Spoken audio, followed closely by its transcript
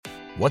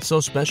What's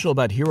so special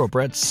about Hero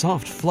Bread's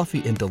soft,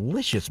 fluffy, and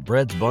delicious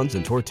breads, buns,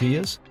 and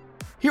tortillas?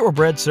 Hero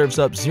Bread serves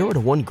up 0 to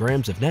 1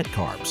 grams of net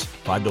carbs,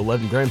 5 to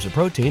 11 grams of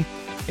protein,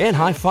 and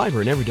high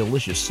fiber in every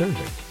delicious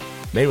serving.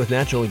 Made with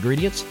natural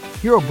ingredients,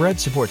 Hero Bread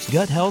supports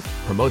gut health,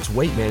 promotes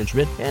weight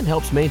management, and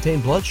helps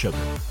maintain blood sugar.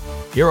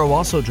 Hero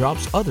also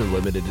drops other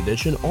limited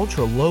edition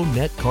ultra-low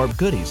net carb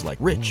goodies like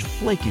rich,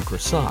 flaky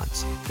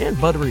croissants and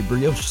buttery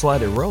brioche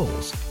slider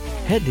rolls.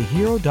 Head to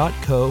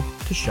hero.co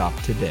to shop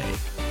today.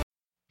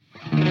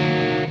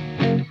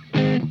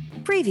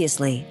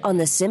 Previously on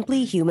the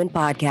Simply Human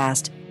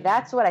podcast.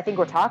 That's what I think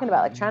we're talking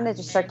about, like trying to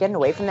just start getting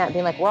away from that and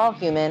being like, we're all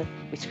human.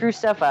 We screw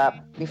stuff up.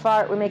 We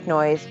fart, we make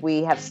noise.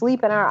 We have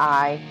sleep in our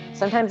eye.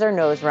 Sometimes our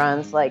nose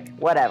runs, like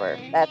whatever.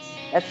 That's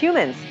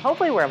humans.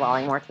 Hopefully we're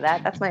evolving more to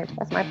that. That's my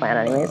plan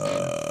anyways.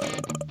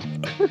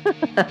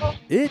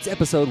 It's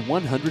episode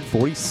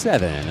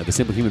 147 of the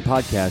Simply Human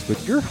podcast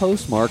with your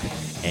hosts, Mark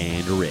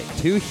and Rick.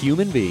 Two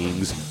human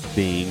beings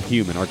being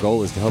human. Our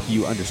goal is to help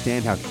you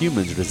understand how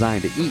humans are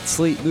designed to eat,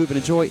 sleep, move, and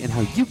enjoy, and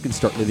how you can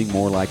start living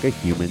more like a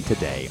human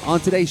today.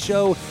 On today's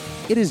show,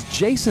 it is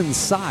Jason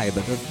Seib,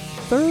 the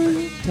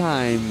third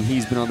time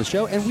he's been on the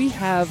show, and we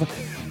have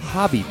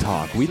hobby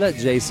talk. We let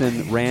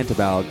Jason rant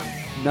about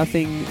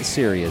nothing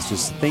serious,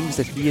 just things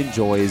that he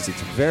enjoys.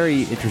 It's a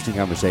very interesting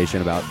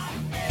conversation about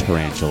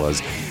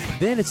tarantulas.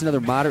 Then it's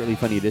another moderately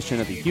funny edition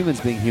of the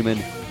Humans Being Human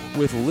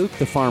with Luke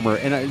the Farmer,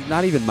 and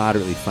not even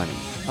moderately funny,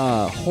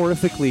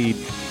 horrifically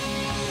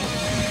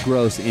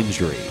gross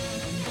injury,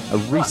 a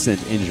recent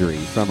injury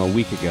from a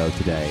week ago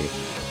today.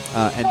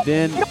 And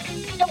then... You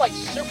don't get, like,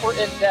 super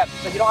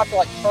in-depth, so you don't have to,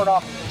 like, turn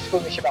off and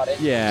squeamish about it.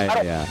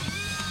 Yeah.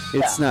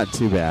 It's not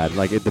too bad.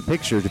 Like, the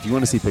pictures, if you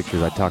want to see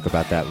pictures, I talk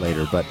about that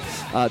later. But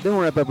then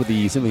we'll wrap up with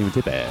the Simply Human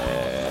Tip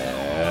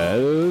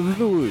of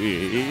the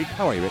Week.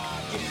 How are you, Rick?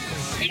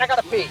 I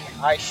gotta pee.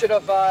 I should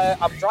have,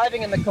 I'm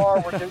driving in the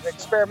car, we're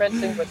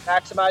experimenting with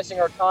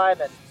maximizing our time,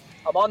 and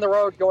I'm on the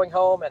road going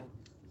home, and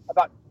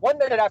about 1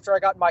 minute after I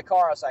got in my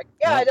car, I was like,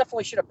 I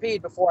definitely should have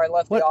peed before I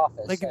left the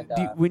office. Like, and,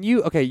 when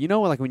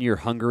you're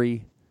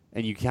hungry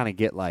and you kind of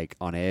get like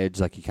on edge,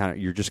 like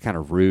you're just kind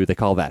of rude. They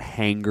call that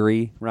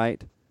hangry,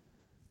 right?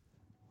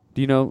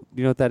 Do you know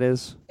what that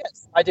is?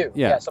 Yes, I do.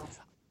 Yeah. Yes,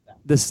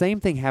 the same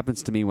thing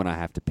happens to me when I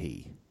have to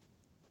pee.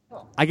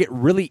 I get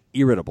really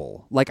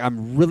irritable. Like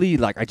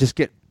I just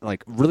get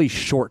like really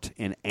short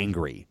and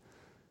angry.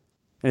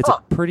 And it's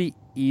a pretty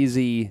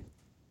easy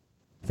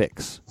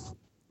fix.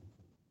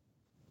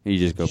 You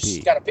just go pee. You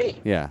just gotta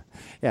pee. Yeah.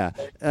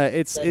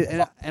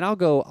 And I'll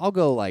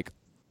go like,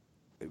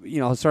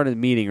 I'll start a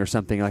meeting or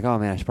something like, oh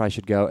man, I probably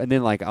should go. And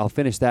then like I'll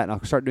finish that and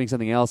I'll start doing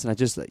something else. And I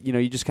just,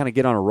 you just kind of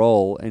get on a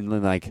roll and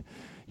then like,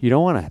 you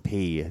don't want to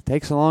pee. It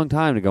takes a long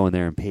time to go in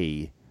there and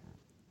pee.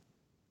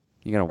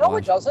 You gotta wash. No,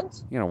 it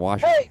doesn't. You gotta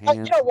wash your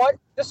hands. You know what?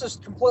 This is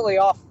completely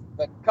off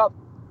the cuff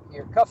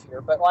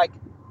here, but like,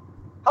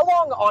 how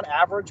long on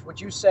average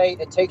would you say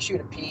it takes you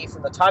to pee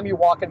from the time you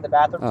walk into the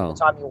bathroom to the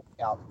time you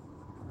walk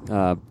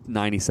out?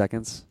 90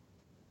 seconds.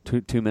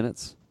 2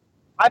 minutes.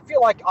 I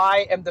feel like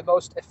I am the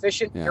most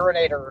efficient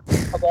urinator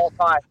of all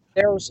time.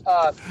 There's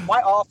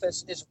my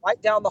office is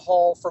right down the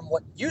hall from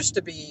what used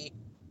to be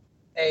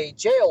a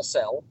jail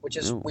cell, which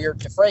is weird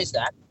to phrase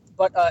that.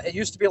 But it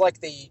used to be like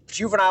the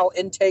juvenile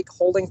intake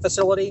holding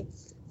facility.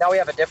 Now we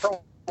have a different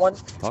one.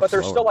 But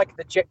there's still like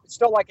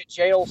a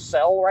jail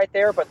cell right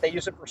there, but they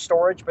use it for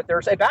storage. But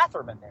there's a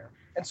bathroom in there.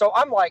 And so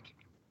I'm like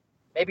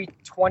maybe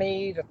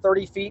 20 to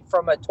 30 feet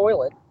from a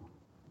toilet.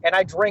 And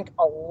I drink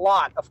a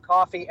lot of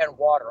coffee and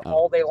water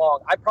all day long.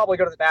 I probably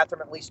go to the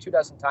bathroom at least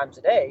 24 times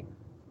a day.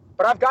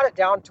 But I've got it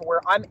down to where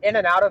I'm in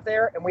and out of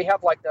there. And we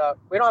have like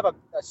we don't have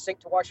a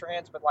sink to wash your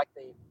hands, but like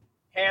the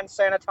hand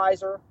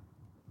sanitizer.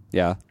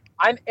 Yeah.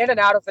 I'm in and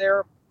out of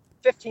there,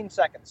 15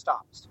 seconds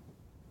tops.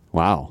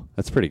 Wow,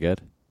 that's pretty good.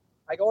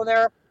 I go in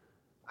there,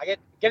 I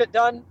get it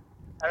done,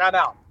 and I'm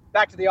out.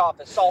 Back to the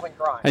office, solving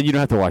crime. And you don't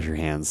have to wash your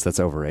hands. That's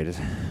overrated.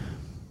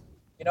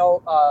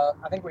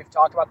 I think we've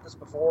talked about this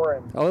before.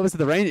 And it was at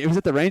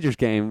the Rangers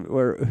game.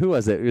 Who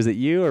was it? Was it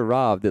you or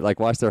Rob that like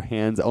washed their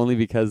hands only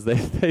because they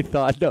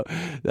thought that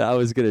I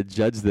was going to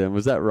judge them?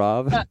 Was that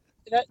Rob? That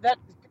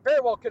very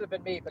well could have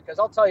been me, because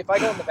I'll tell you, if I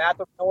go in the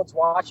bathroom, no one's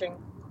watching.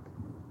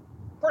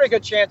 Pretty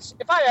good chance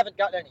if I haven't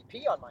gotten any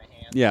pee on my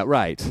hand. Yeah,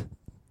 right.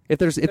 If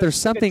there's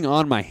something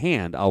on my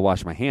hand, I'll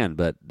wash my hand,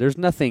 but there's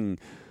nothing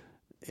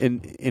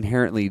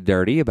inherently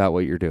dirty about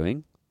what you're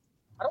doing.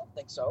 I don't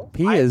think so.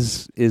 Pee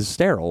is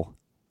sterile.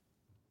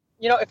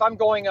 If I'm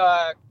going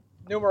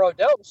numero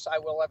dos, I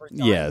will every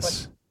time.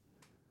 Yes.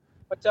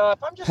 But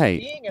if I'm just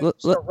peeing and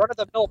just a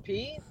run-of-the-mill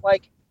pee,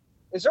 like,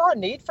 is there a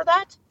need for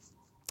that?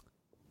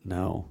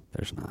 No,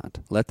 there's not.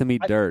 Let them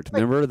eat dirt.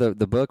 Remember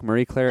the book,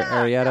 Marie Claire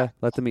Arietta? Yeah.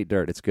 Let them eat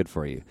dirt. It's good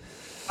for you.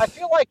 I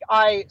feel like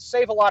I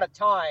save a lot of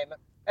time.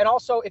 And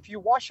also, if you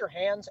wash your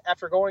hands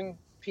after going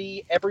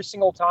pee every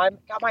single time,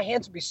 God, my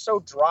hands would be so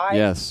dry.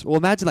 Yes. Well,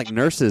 imagine like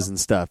nurses and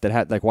stuff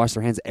that wash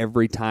their hands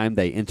every time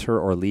they enter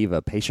or leave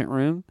a patient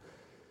room.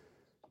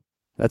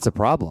 That's a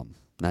problem.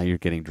 Now you're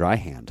getting dry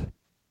hand.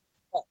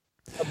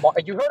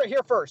 You heard it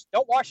here first.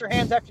 Don't wash your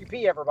hands after you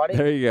pee, everybody.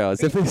 There you go.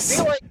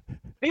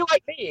 Be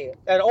like me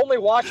and only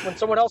watch when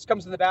someone else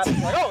comes in the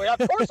bathroom. Like, oh, yeah,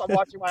 of course I'm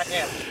washing my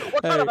hands.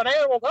 What kind of an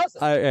animal does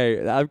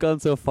it? I've gone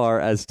so far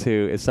as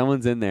to, if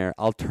someone's in there,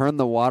 I'll turn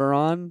the water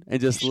on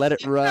and just let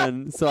it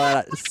run so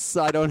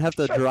I don't have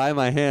to dry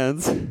my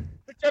hands.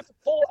 But you have to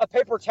pull a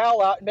paper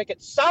towel out and make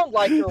it sound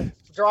like you're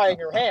drying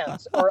your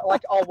hands. Or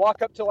like I'll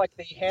walk up to like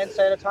the hand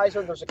sanitizer,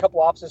 and there's a couple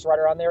offices right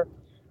around there,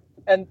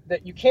 and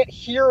that you can't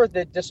hear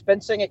the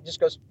dispensing. It just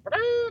goes.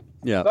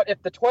 Yeah. But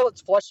if the toilet's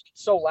flushed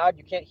so loud,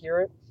 you can't hear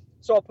it.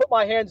 So I'll put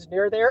my hands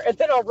near there, and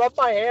then I'll rub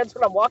my hands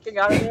when I'm walking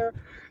out of there,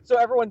 so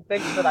everyone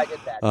thinks that I did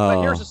that. Oh.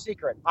 But here's a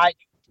secret: I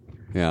do.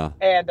 Yeah.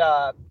 And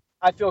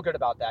I feel good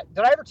about that.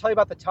 Did I ever tell you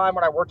about the time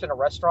when I worked in a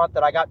restaurant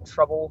that I got in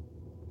trouble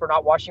for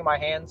not washing my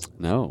hands?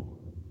 No.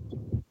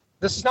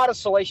 This is not as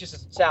salacious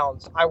as it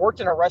sounds. I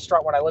worked in a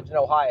restaurant when I lived in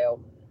Ohio.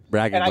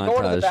 Bragging and I go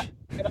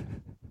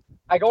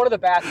into the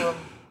bathroom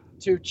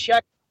to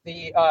check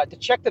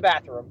the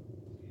bathroom,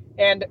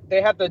 and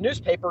they have the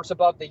newspapers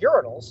above the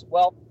urinals.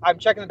 Well, I'm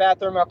checking the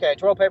bathroom. Okay,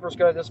 toilet paper's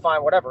good. That's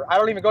fine. Whatever. I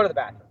don't even go to the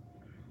bathroom.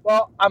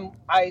 Well,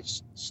 I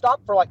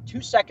stopped for like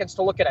 2 seconds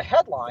to look at a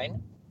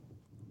headline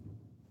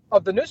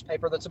of the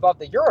newspaper that's above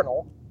the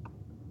urinal.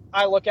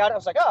 I look at it. I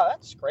was like, oh,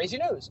 that's crazy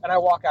news. And I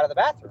walk out of the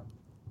bathroom.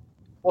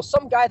 Well,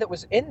 some guy that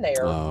was in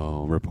there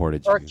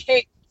reported or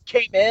you.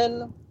 came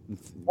in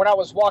when I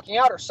was walking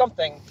out or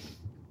something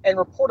and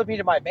reported me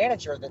to my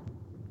manager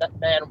that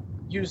man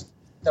used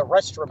the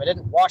restroom and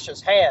didn't wash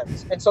his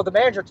hands. And so the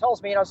manager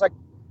tells me, and I was like,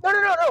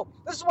 no,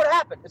 this is what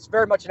happened. It's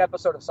very much an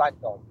episode of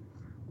Seinfeld.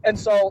 And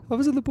so I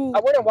was in the pool.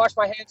 I went and washed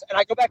my hands, and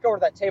I go back over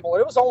to that table,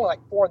 and it was only like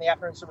 4 in the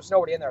afternoon, so there was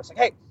nobody in there. I was like,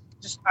 hey,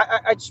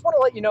 I just want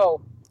to let you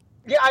know,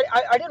 yeah,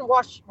 I didn't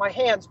wash my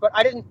hands, but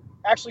I didn't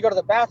actually go to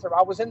the bathroom.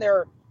 I was in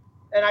there,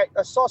 and I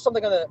saw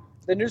something on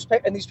the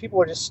newspaper, and these people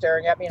were just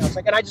staring at me, and I was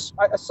like, and I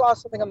saw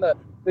something on the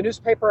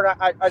newspaper, and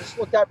I just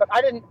looked at it, but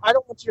I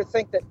don't want you to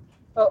think that,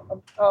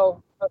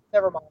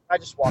 never mind. I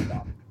just walked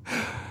off.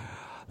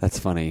 That's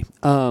funny.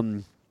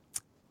 I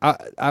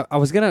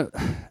was gonna,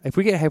 if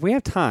we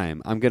have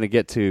time, I'm gonna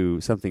get to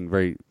something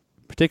very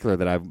particular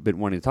that I've been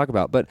wanting to talk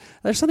about. But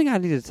there's something I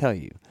need to tell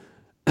you.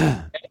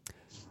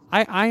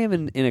 I am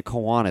in a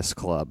Kiwanis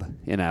club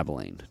in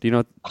Abilene. Do you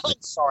know? I'm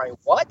sorry,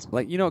 what?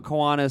 Like, you know,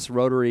 Kiwanis,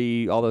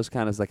 Rotary, all those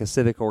kind of, like a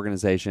civic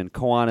organization.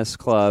 Kiwanis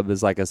Club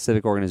is like a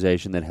civic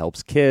organization that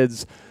helps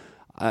kids.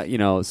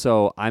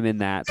 So I'm in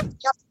that.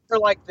 For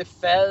like the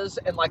Fez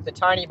and like the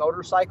tiny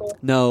motorcycle.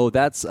 No,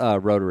 that's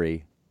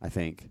Rotary, I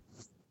think.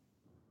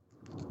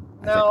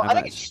 I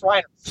think it's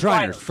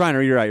Shriner.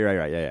 Shriner, you're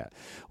right, yeah.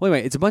 Well,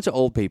 anyway, it's a bunch of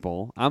old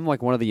people. I'm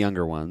like one of the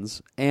younger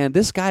ones. And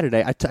this guy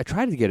today, I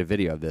tried to get a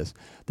video of this.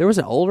 There was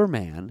an older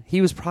man.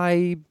 He was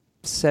probably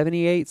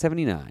 78,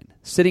 79,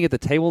 sitting at the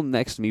table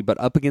next to me, but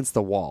up against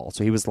the wall.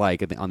 So he was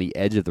like on the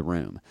edge of the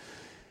room.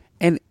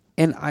 And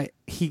I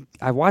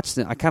watched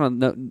it. I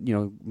kind of,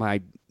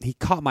 he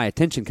caught my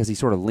attention because he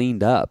sort of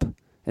leaned up.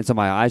 And so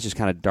my eyes just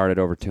kind of darted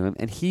over to him.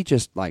 And he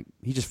just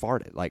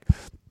farted. Like,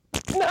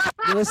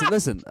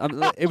 listen.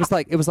 It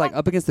was like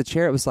up against the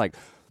chair. It was like,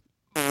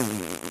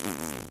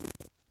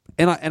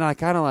 and I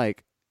kind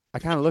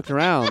of looked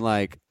around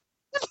like,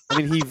 I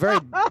mean, he very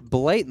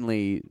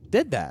blatantly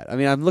did that. I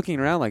mean, I'm looking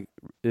around like,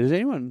 is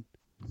anyone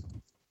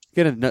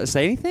gonna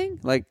say anything?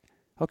 Like,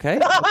 okay.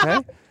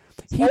 How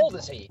old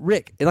is he?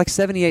 Rick, like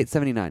 78,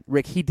 79.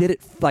 Rick, he did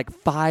it like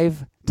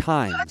 5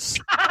 times.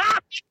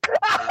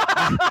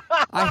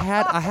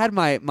 I had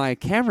my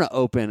camera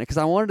open because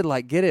I wanted to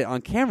like get it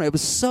on camera. It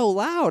was so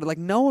loud, like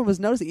no one was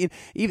noticing.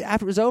 Even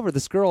after it was over,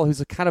 this girl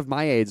who's kind of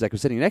my age, like,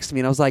 was sitting next to me,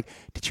 and I was like,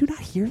 "Did you not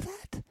hear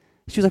that?"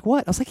 She was like,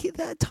 "What?" I was like,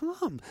 "That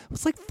Tom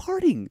was like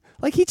farting.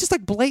 Like he just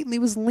like blatantly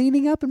was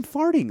leaning up and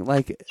farting."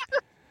 Like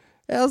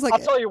I was like, I'll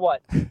tell you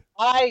what,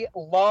 I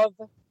love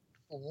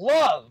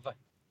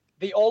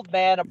the old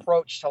man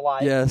approach to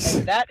life. Yes,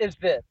 and that is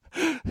this.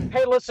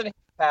 Hey, listen,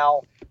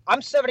 pal.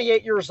 I'm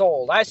 78 years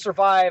old. I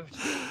survived,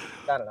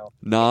 I don't know.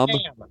 Nom.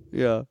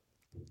 Yeah.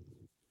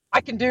 I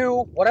can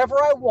do whatever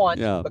I want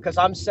because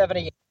I'm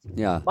 78.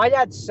 Yeah. My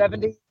dad's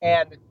 70,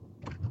 and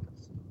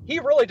he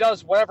really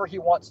does whatever he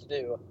wants to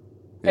do.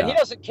 And he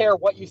doesn't care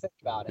what you think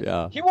about it.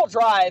 Yeah. He will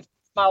drive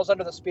miles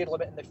under the speed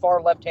limit in the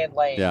far left-hand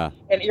lane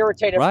and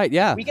irritate everyone. Right,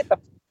 yeah. We get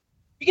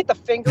the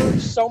finger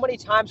so many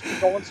times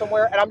we're going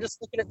somewhere, and I'm just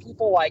looking at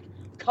people like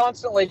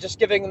constantly just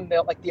giving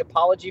them the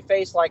apology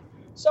face, like,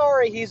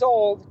 sorry, he's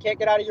old, can't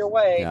get out of your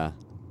way. Yeah.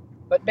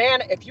 But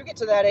man, if you get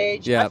to that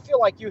age, I feel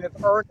like you have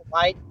earned the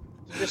right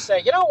to just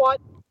say, you know what?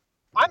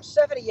 I'm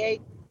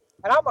 78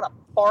 and I'm gonna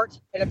fart,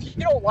 and if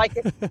you don't like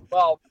it,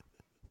 well,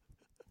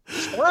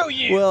 screw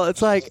you. Well,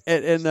 it's like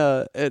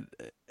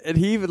and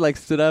he even like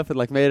stood up and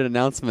like made an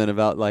announcement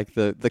about like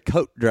the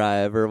coat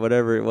drive or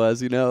whatever it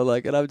was,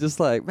 like, and I'm just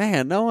like,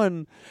 man, no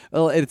one.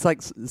 Well, it's like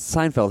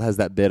Seinfeld has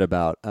that bit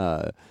about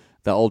the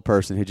old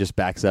person who just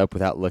backs up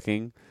without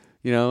looking.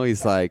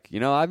 He's like,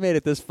 I made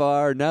it this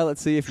far. Now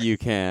let's see if you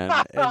can.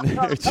 And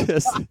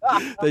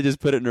they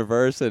just put it in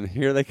reverse, and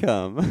here they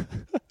come.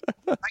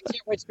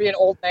 can't wait to be an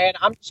old man.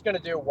 I'm just going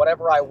to do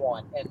whatever I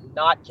want and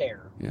not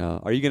care. Yeah.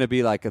 Are you going to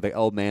be like the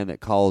old man that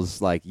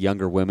calls like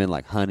younger women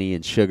like honey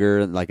and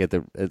sugar, like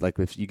like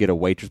if you get a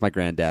waitress? My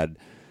granddad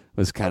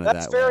was kind of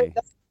that way.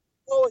 That's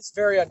always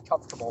very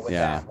uncomfortable with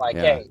that. Like,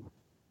 hey.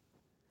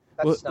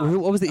 Who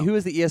was the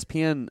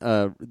ESPN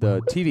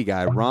the TV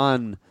guy,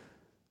 Ron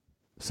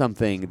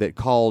something, that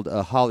called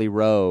Holly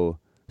Rowe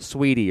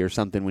sweetie or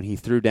something when he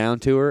threw down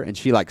to her, and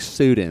she like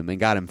sued him and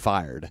got him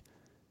fired.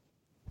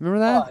 Remember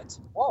that? What?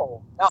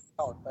 Whoa. No, I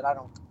don't, but I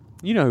don't.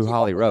 You know who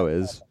Holly Rowe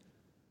is.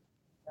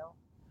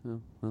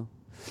 No. Oh,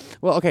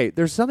 well, okay,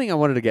 there's something I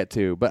wanted to get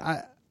to, but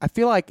I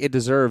feel like it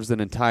deserves an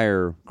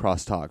entire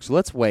crosstalk. So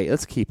let's wait.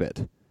 Let's keep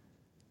it.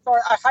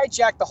 Sorry, I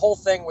hijacked the whole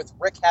thing with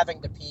Rick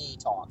having to pee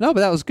talk. No, but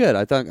that was good.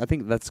 I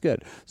think that's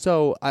good.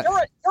 So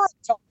urine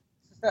talk.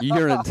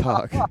 Urine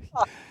talk.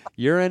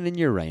 Urine and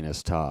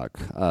Uranus talk.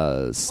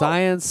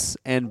 Science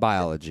and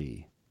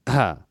biology.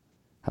 How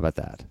about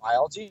that?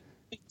 Biology,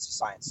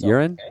 science. So,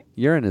 urine. Okay.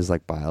 Urine is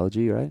like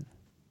biology, right?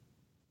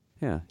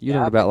 Yeah, you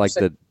learn about like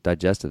the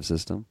digestive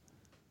system.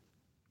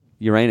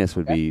 Uranus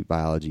would be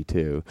biology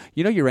too.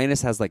 You know,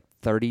 Uranus has like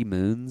 30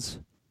 moons.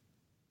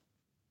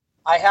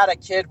 I had a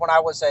kid when I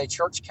was a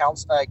church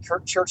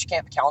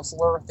camp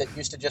counselor that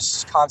used to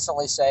just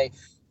constantly say,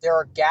 "There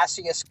are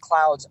gaseous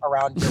clouds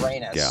around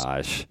Uranus."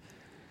 Gosh,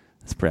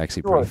 that's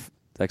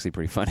actually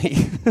pretty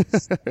funny.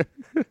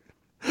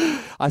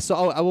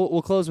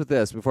 We'll close with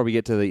this before we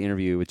get to the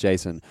interview with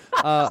Jason.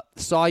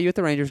 Saw you at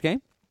the Rangers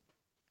game.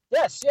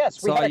 Yes,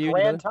 we had a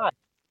grand time.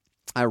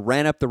 I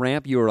ran up the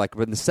ramp. You were like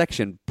in the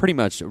section pretty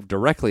much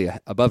directly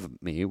above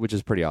me, which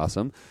is pretty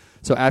awesome.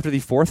 So after the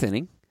fourth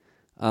inning,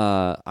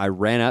 I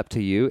ran up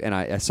to you, and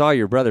I saw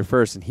your brother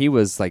first, and he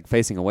was like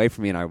facing away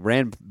from me, and I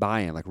ran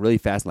by him like really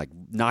fast and like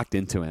knocked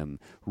into him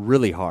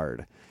really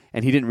hard.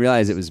 And he didn't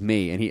realize it was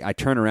me, and I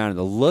turned around, and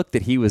the look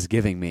that he was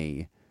giving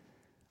me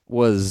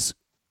was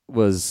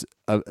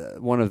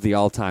one of the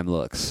all-time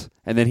looks.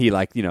 And then he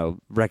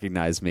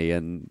recognized me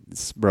and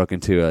broke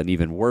into an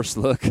even worse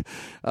look.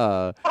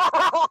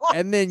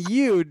 And then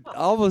you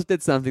almost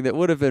did something that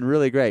would have been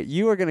really great.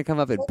 You were going to come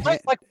up and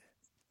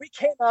we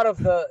came out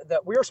of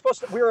we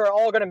were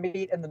all going to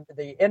meet in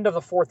the end of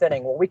the fourth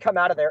inning. Well, we come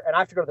out of there, and I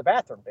have to go to the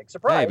bathroom. Big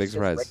surprise. Hey, big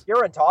surprise. Rick,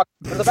 you're in talk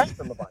to the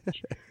bathroom a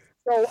bunch.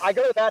 So I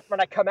go to the bathroom,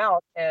 and I come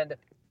out, and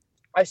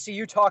I see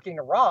you talking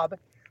to Rob.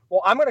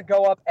 Well, I'm going to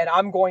go up, and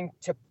I'm going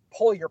to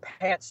pull your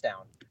pants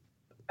down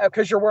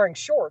because you're wearing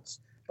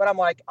shorts. But I'm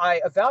like,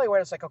 I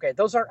evaluate. It's like, okay,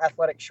 those aren't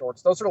athletic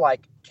shorts. Those are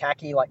like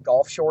khaki, like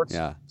golf shorts.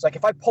 Yeah. It's like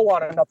if I pull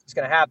on it, nothing's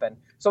going to happen.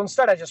 So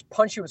instead, I just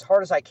punch you as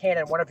hard as I can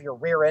in one of your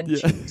rear end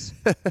cheeks.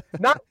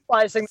 Not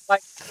realizing, like,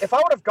 if I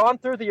would have gone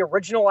through the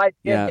original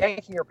idea of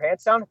yanking your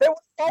pants down, they would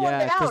have fallen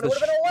down. It would have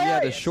been hilarious.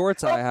 Yeah, the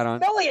shorts I had on.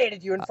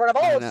 Humiliated you in front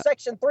of all of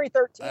Section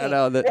 313. I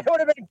know that. It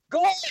would have been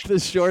glorious. The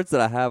shorts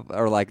that I have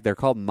are like, they're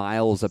called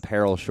Miles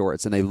apparel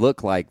shorts, and they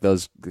look like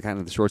those kind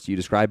of the shorts you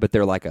described, but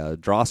they're like a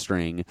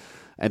drawstring.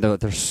 And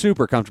they're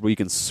super comfortable. You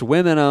can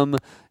swim in them.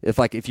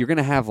 If you're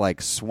gonna have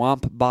like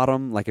swamp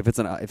bottom, like if it's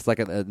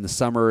in the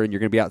summer and you're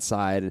gonna be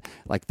outside,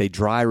 like they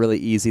dry really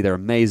easy. They're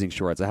amazing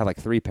shorts. I have like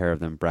 3 pair of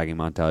them. Bragging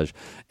montage.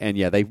 And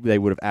yeah, they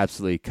would have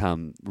absolutely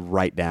come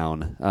right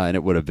down, and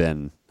it would have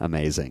been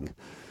amazing.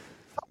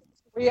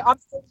 I'm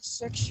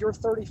 36. You're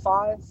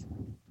 35.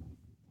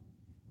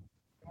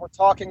 We're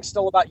talking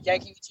still about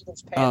yanking each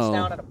other's pants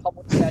down in a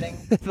public setting.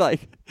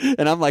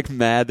 And I'm like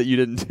mad that you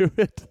didn't do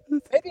it.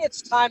 Maybe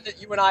it's time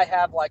that you and I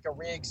have like a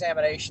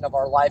re-examination of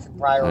our life and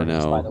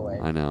priorities. By the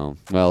way, I know.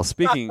 Well,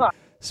 speaking.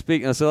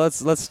 So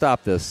let's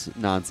stop this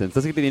nonsense.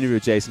 Let's get to the interview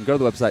with Jason. Go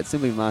to the website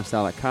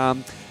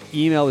simplyhumanlifestyle.com.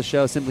 Email the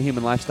show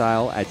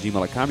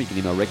simplyhumanlifestyle@gmail.com. You can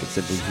email Rick at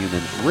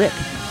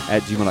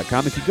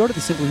simplyhumanrick@gmail.com. If you go to the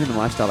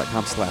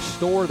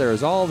simplyhumanlifestyle.com/store, there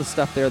is all the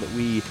stuff there that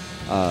we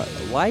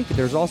like.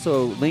 There's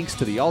also links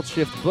to the Alt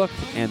Shift book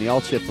and the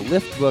Alt Shift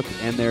Lift book,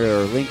 and there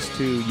are links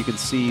to, you can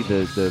see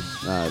the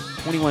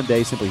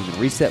 21-day Simply Human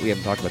Reset. We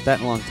haven't talked about that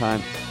in a long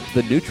time.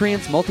 The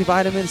Nutrients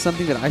multivitamin,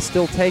 something that I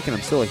still take and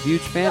I'm still a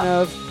huge fan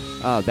of.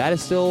 That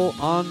is still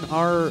on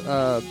our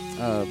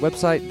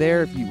website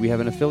there. We have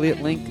an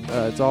affiliate link.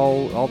 It's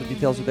all the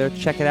details are there.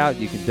 Check it out.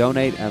 You can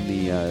donate on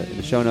in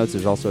the show notes.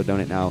 There's also a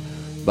Donate Now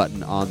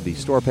button on the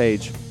store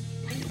page.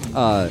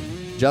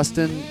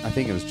 Justin, I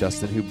think it was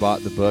Justin who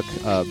bought the book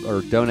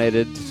or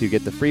donated to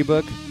get the free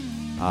book.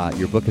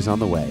 Your book is on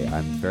the way.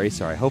 I'm very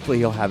sorry. Hopefully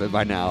he'll have it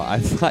by now.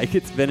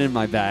 It's been in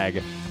my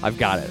bag. I've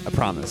got it. I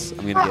promise.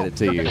 I'm going to get it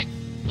to you.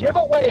 Give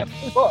away a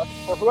free book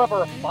for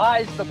whoever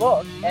buys the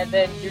book, and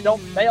then you don't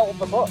mail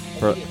the book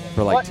for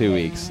like 2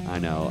 weeks. I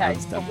know. Yeah,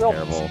 that's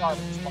terrible. I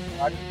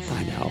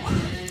know.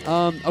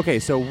 Okay,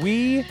 so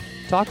we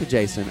talked to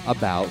Jason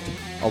about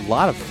a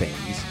lot of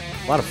things,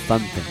 a lot of fun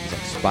things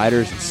like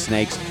spiders and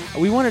snakes.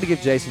 We wanted to give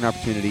Jason an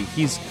opportunity.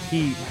 He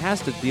has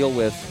to deal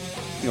with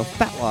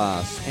fat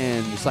loss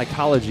and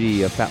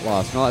psychology of fat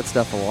loss and all that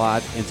stuff a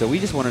lot, and so we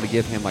just wanted to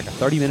give him like a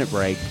 30-minute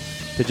break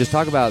to just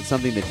talk about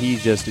something that he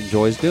just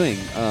enjoys doing.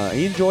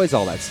 He enjoys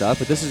all that stuff,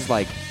 but this is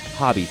like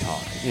hobby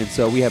talk. And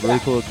so we have a really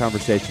cool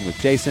conversation with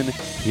Jason.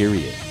 Here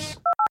he is.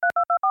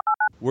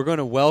 we're going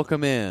to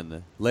welcome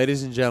in,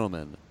 ladies and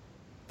gentlemen,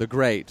 the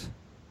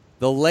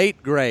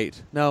late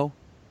great. No,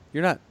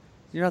 you're not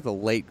the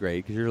late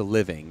great because you're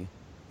living.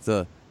 It's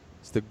the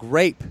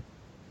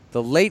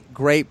late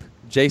grape,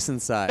 Jason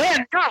Seib.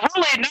 Man, you're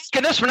really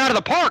knocking this one out of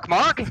the park,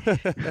 Mark.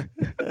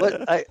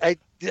 What?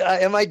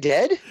 Am I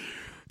dead?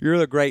 You're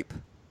the grape,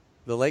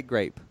 the late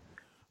grape.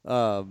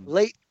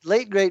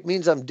 Late grape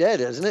means I'm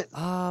dead, isn't it?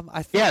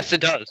 Yes, it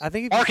does. I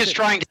think Mark is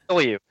trying to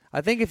kill you. I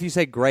think if you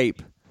say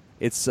grape,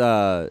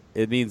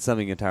 it means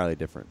something entirely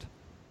different.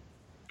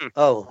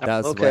 Oh,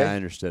 that's okay. the way I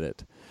understood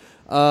it.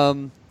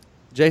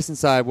 Jason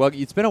Seib, well,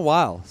 it's been a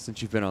while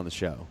since you've been on the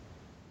show.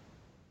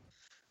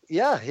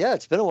 Yeah,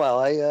 it's been a while.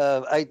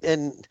 I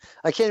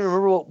can't even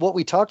remember what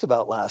we talked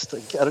about last. I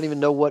don't even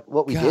know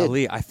what we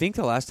did. I think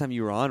the last time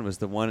you were on was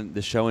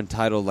the show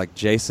entitled like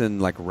Jason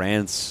like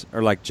rants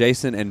or like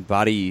Jason and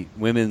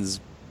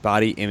women's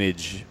body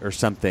image or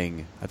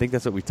something. I think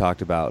that's what we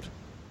talked about.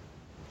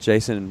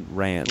 Jason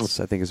Rants,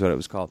 I think is what it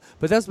was called.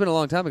 But that's been a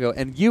long time ago.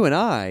 And you and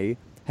I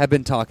have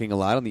been talking a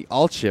lot on the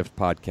Alt Shift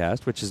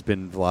podcast, which has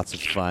been lots of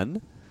fun.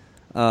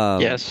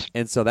 Yes.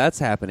 And so that's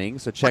happening.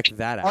 So check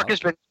that out. Mark has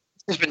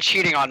been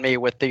cheating on me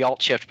with the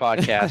Alt Shift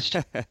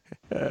podcast.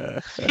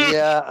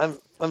 Yeah,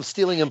 I'm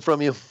stealing him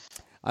from you.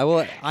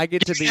 I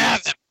get to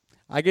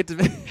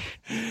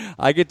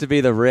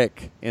be the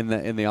Rick in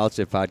the Alt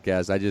Shift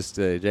podcast. I just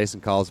Jason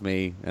calls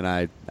me and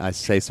I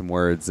say some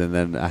words and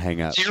then I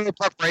hang up. Zero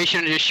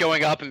preparation and just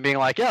showing up and being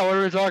like, yeah, what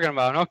are we talking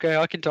about? Okay,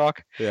 I can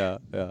talk. Yeah.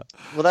 Well,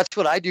 that's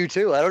what I do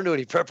too. I don't do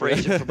any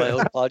preparation for my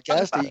own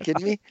podcast. Are you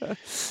kidding me?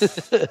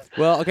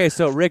 Well, okay,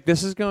 so Rick,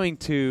 this is going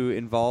to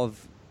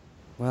involve.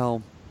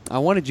 Well, I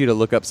wanted you to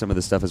look up some of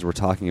the stuff as we're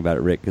talking about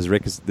it, Rick, because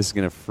this is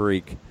going to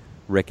freak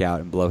Rick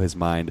out and blow his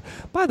mind.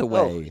 By the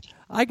way,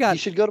 you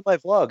should go to my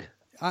vlog.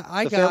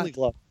 I got family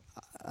vlog.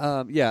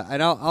 Yeah,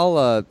 and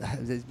I'll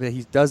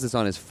he does this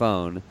on his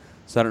phone,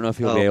 so I don't know if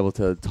he'll be able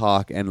to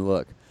talk and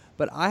look.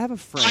 But I have a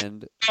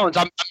friend. I'm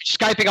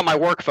Skyping on my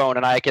work phone,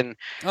 and I can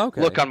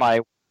look on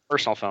my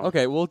personal phone.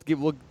 Okay, we'll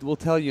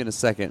tell you in a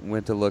second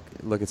when to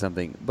look at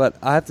something. But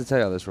I have to tell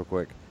you this real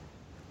quick.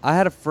 I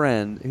had a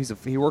friend.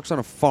 He works on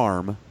a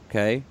farm.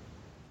 Okay,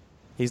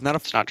 he's not.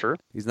 It's not true.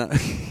 He's not.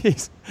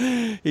 He's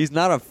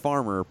not a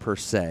farmer per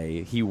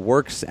se. He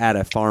works at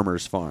a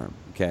farmer's farm.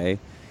 Okay.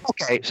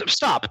 Okay, so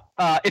stop.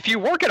 If you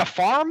work at a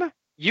farm,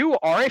 you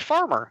are a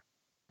farmer.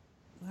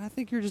 I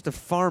think you're just a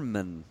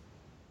farmman.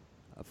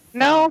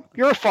 No,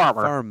 you're a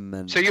farmer.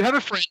 Farmman. So you have a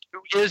friend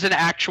who is an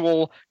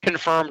actual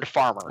confirmed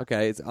farmer.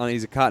 Okay,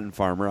 he's a cotton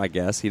farmer, I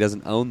guess. He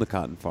doesn't own the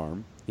cotton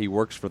farm. He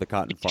works for the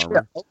cotton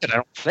farmer. I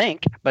don't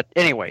think, but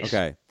anyways.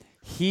 Okay.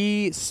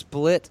 He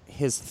split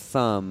his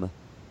thumb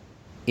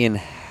in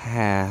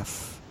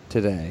half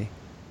today.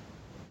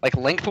 Like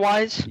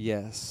lengthwise?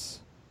 Yes.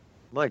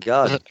 My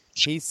God.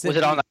 Was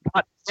it on the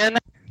cotton?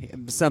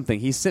 Something.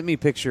 He sent me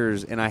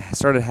pictures, and I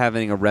started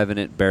having a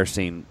Revenant bear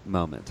scene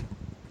moment.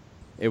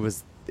 It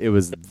was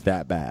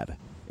that bad.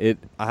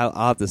 I'll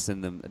have to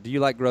send them. Do you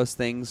like gross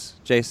things,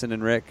 Jason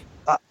and Rick?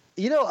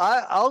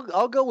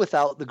 I'll go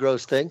without the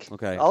gross thing.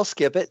 Okay. I'll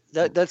skip it.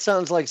 That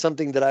sounds like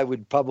something that I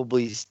would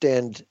probably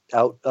stand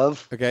out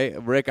of. Okay,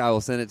 Rick, I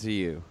will send it to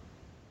you.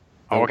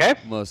 Okay.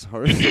 The most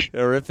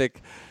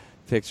horrific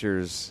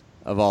pictures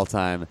of all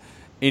time.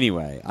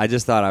 Anyway, I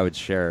just thought I would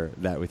share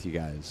that with you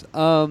guys.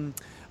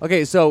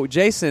 Okay, so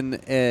Jason,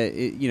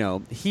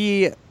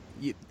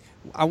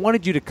 I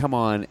wanted you to come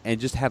on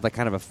and just have like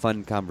kind of a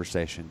fun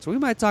conversation. So we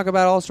might talk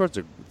about all sorts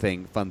of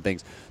fun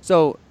things.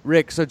 So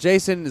Rick,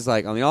 Jason is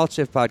like on the Alt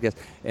Shift podcast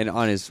and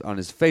on his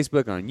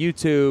Facebook and on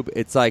YouTube.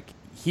 It's like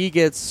he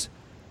gets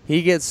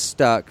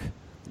stuck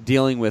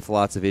dealing with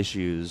lots of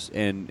issues,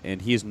 and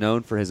he's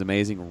known for his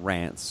amazing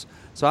rants.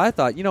 So I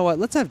thought, you know what,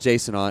 let's have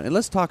Jason on, and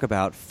let's talk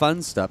about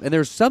fun stuff. And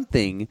there's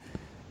something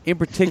in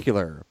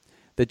particular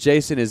that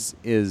Jason is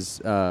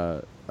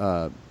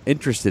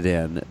interested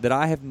in that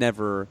I have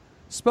never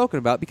spoken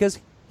about because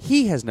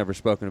he has never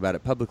spoken about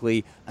it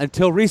publicly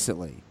until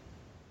recently.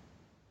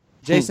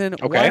 Jason,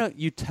 why don't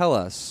you tell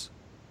us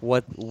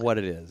what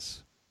it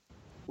is?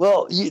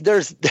 Well,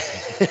 there's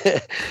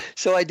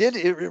so I did,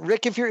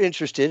 Rick, if you're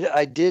interested,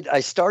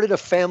 I started a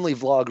family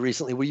vlog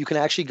recently where you can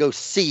actually go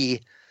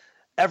see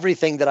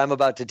everything that I'm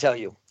about to tell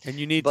you. And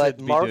you need to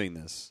be doing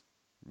this,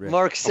 Rick.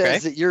 Mark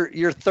says that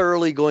you're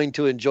thoroughly going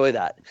to enjoy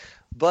that.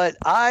 But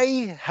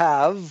I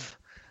have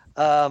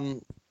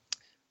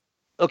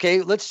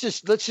okay, let's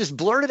just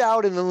blurt it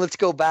out and then let's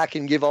go back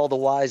and give all the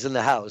whys in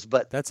the hows.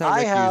 But that's how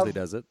Rick usually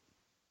does it.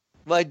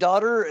 My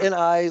daughter and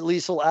I,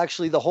 Liesl,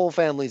 actually the whole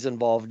family's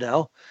involved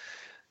now.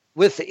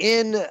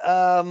 Within 2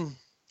 to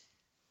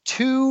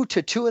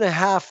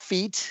 2.5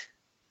 feet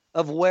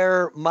of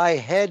where my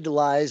head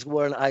lies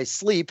when I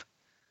sleep,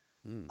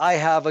 I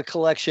have a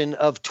collection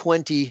of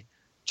 20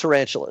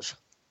 tarantulas.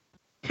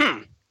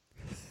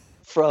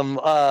 From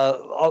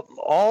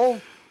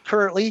all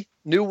currently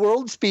New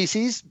World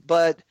species,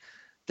 but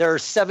there are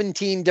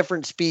 17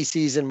 different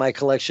species in my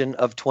collection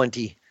of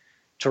 20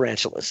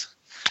 tarantulas.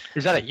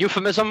 Is that a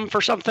euphemism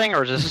for something,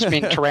 or does this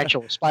mean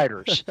tarantula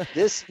spiders?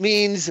 This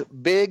means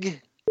big,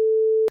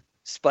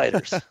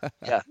 spiders.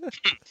 Yeah.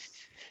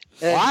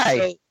 And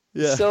Why?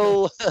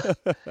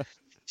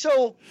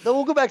 So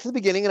we'll go back to the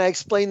beginning, and I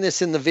explained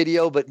this in the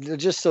video, but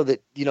just so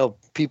that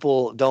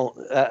people don't,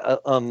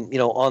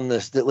 on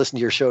this that listen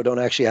to your show don't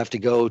actually have to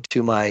go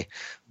to my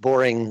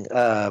boring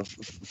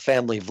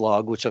family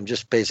vlog, which I'm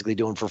just basically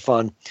doing for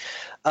fun.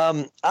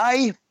 When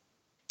I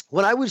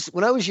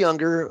was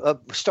younger,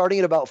 starting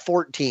at about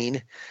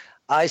 14.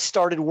 I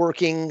started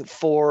working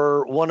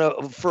for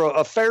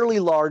a fairly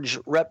large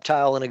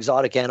reptile and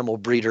exotic animal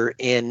breeder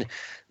in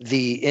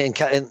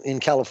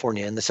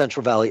California, in the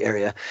Central Valley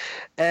area.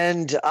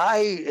 And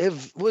I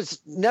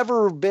was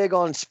never big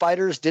on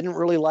spiders, didn't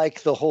really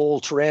like the whole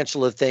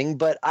tarantula thing,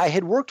 but I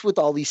had worked with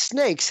all these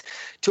snakes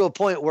to a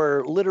point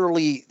where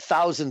literally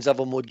thousands of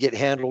them would get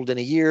handled in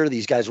a year.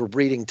 These guys were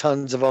breeding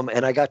tons of them.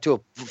 And I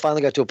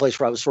finally got to a place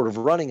where I was sort of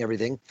running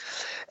everything.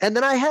 And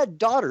then I had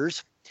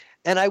daughters.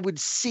 And I would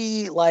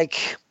see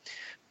like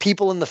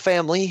people in the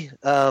family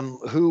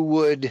who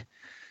would,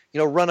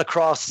 run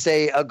across,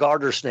 say, a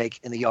garter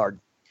snake in the yard,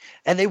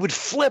 and they would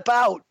flip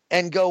out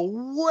and go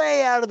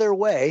way out of their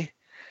way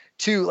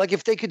to, like,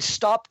 if they could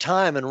stop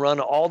time and run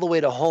all the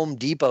way to Home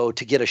Depot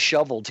to get a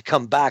shovel to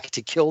come back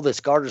to kill this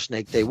garter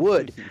snake, they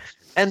would,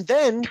 and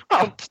then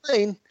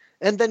complain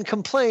and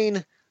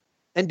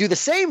do the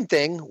same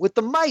thing with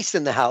the mice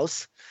in the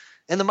house.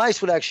 And the mice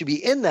would actually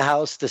be in the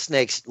house. The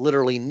snakes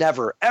literally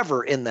never,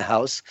 ever in the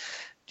house,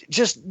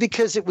 just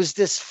because it was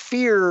this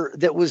fear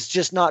that was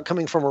just not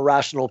coming from a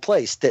rational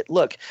place that,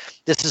 look,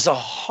 this is a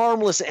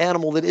harmless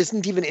animal that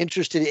isn't even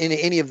interested in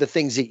any of the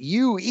things that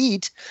you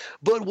eat,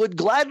 but would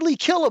gladly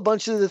kill a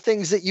bunch of the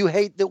things that you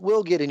hate that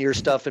will get in your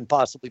stuff and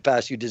possibly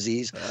pass you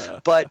disease.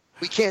 But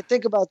we can't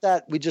think about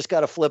that. We just got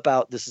to flip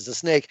out. This is a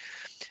snake.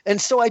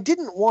 And so I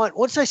didn't want,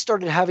 once I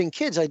started having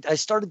kids, I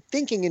started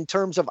thinking in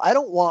terms of, I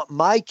don't want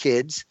my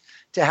kids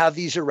to have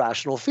these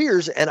irrational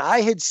fears. And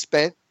I had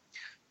spent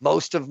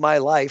most of my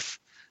life,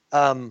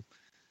 at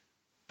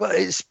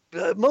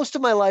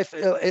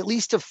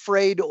least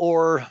afraid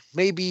or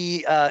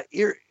maybe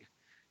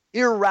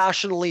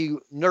irrationally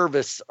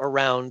nervous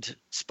around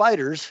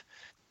spiders.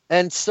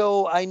 And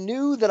so I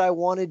knew that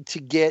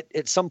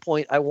at some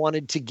point I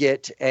wanted to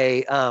get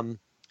a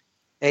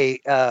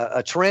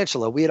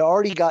tarantula. We had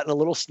already gotten a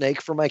little snake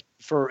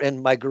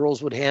and my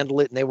girls would handle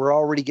it, and they were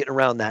already getting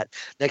around that.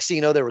 Next thing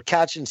you know, they were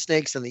catching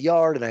snakes in the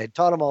yard, and I had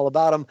taught them all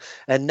about them.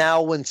 And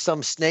now when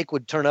some snake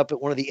would turn up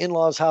at one of the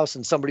in-laws' house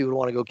and somebody would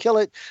want to go kill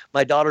it,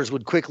 my daughters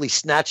would quickly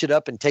snatch it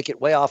up and take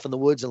it way off in the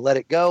woods and let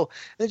it go.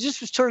 And it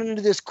just was turning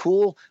into this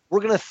cool, we're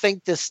going to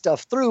think this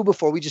stuff through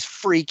before we just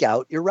freak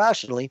out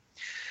irrationally.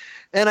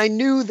 And I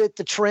knew that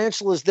the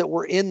tarantulas that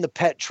were in the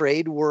pet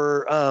trade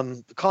were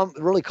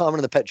really common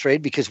in the pet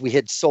trade because we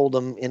had sold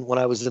them when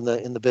I was in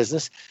the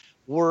business.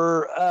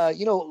 Were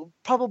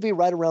probably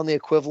right around the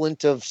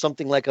equivalent of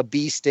something like a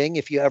bee sting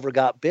if you ever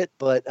got bit,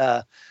 but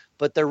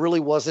there really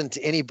wasn't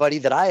anybody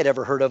that I had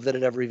ever heard of that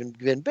had ever even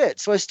been bit.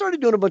 So I started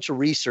doing a bunch of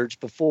research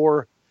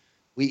before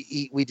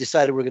we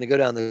decided we're going to go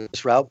down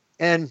this route.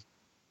 And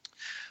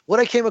what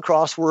I came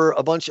across were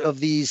a bunch of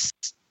these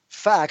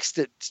facts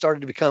that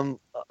started to become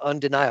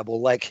undeniable.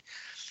 Like,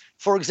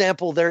 for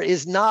example, there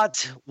is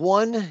not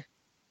one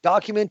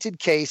documented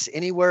case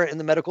anywhere in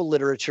the medical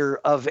literature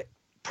of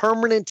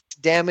permanent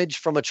damage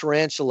from a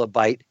tarantula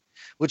bite,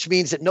 which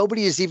means that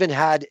nobody has even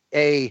had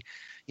a,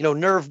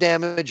 nerve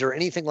damage or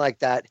anything like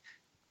that.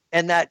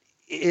 And that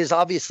is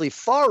obviously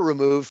far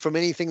removed from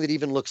anything that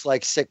even looks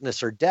like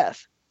sickness or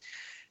death.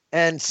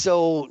 And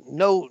so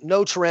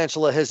no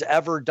tarantula has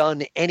ever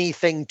done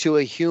anything to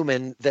a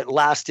human that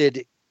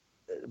lasted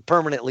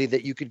permanently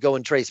that you could go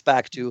and trace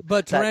back to.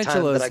 But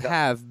tarantulas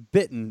have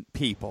bitten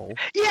people.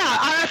 Yeah,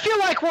 I feel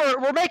like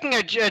we're making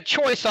a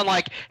choice on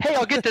like, hey,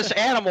 I'll get this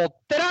animal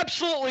that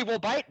absolutely will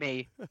bite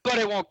me, but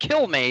it won't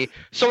kill me,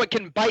 so it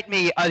can bite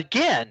me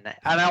again,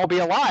 and I'll be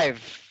alive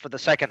for the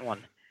second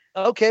one.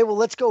 Okay, well,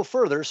 let's go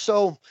further.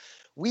 So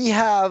we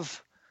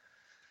have,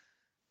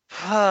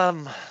 let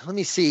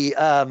me see,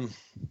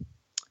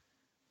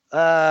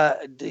 a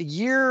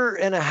year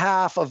and a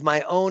half of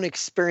my own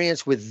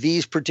experience with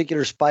these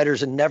particular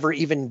spiders and never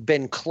even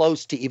been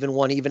close to even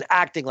one even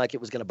acting like it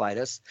was going to bite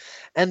us.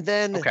 And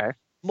then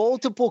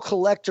multiple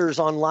collectors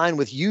online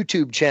with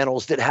YouTube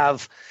channels that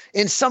have,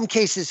 in some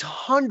cases,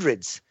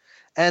 hundreds.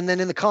 And then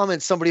in the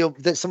comments,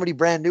 somebody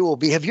brand new will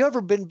be, have you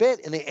ever been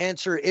bit? And the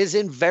answer is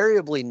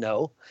invariably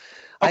no.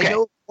 Okay. I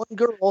know one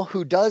girl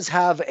who does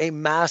have a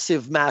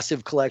massive,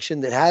 massive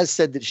collection that has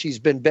said that she's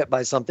been bit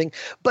by something.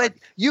 But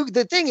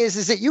the thing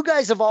is that you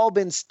guys have all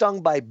been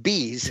stung by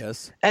bees.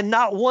 Yes. And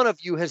not one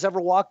of you has ever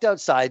walked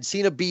outside,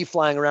 seen a bee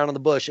flying around in the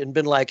bush and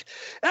been like,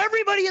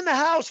 everybody in the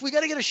house, we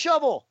got to get a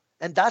shovel.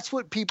 And that's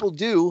what people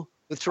do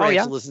with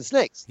tarantulas and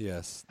snakes.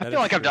 Yes. I feel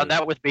like I've done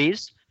that with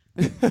bees.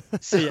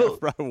 So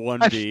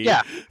one bee.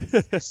 Yeah.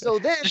 So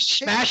then just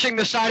smashing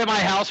the side of my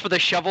house with a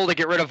shovel to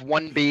get rid of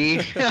one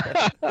bee.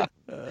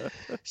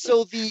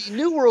 So the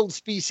New World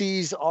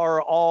species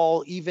are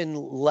all even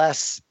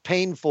less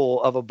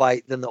painful of a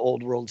bite than the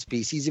Old World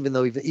species, even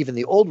though even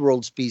the Old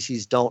World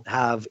species don't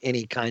have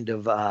any kind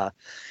of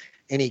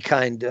any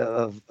kind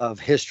of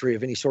history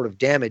of any sort of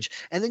damage.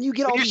 And then you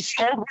get all these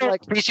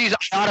like species.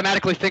 I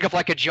automatically think of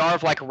like a jar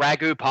of like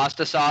ragu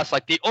pasta sauce,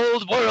 like the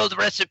old world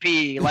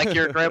recipe, like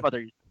your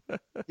grandmother.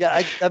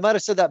 Yeah, I might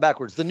have said that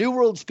backwards. The New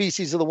World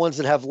species are the ones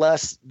that have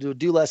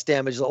do less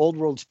damage. The Old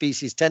World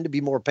species tend to be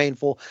more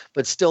painful,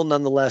 but still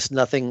nonetheless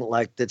nothing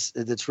like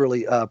that's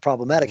really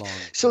problematic.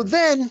 So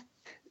then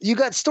you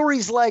got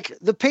stories like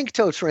the pink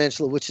toe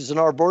tarantula, which is an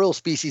arboreal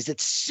species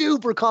that's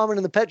super common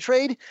in the pet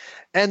trade.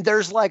 And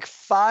there's like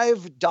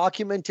 5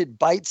 documented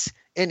bites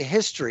in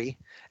history.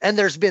 And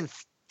there's been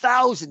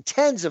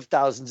tens of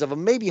thousands of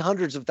them, maybe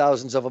hundreds of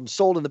thousands of them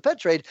sold in the pet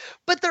trade,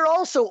 but they're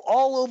also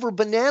all over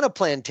banana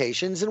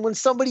plantations. And when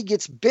somebody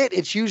gets bit,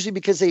 it's usually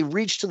because they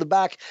reached to the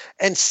back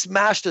and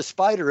smashed a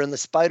spider and the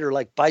spider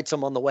like bites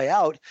them on the way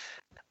out.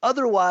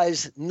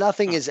 Otherwise,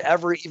 nothing is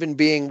ever even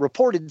being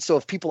reported. So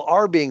if people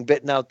are being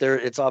bitten out there,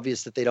 it's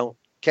obvious that they don't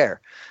care.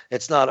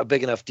 It's not a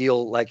big enough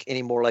deal like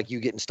anymore, like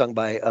you getting stung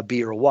by a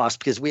bee or a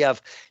wasp, because we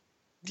have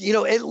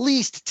at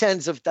least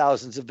tens of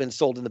thousands have been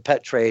sold in the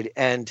pet trade.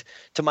 And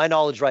to my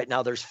knowledge right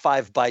now, there's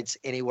 5 bites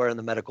anywhere in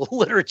the medical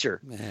literature.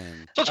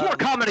 Man. So it's more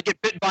common to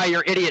get bit by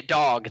your idiot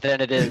dog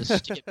than it is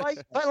to get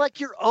by like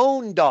your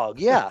own dog.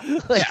 Yeah.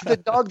 The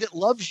dog that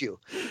loves you.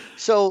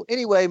 So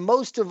anyway,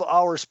 most of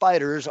our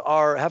spiders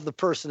have the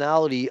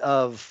personality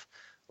of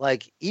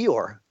like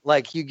Eeyore.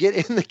 Like you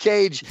get in the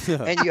cage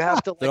and you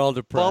have to all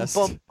bump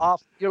them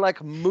off. You're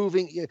like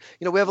moving.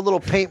 We have a little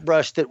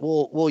paintbrush that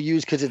we'll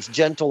use because it's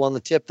gentle on the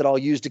tip that I'll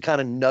use to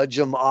kind of nudge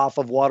them off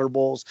of water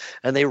bowls,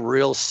 and they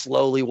real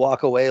slowly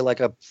walk away like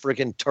a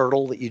freaking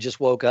turtle that you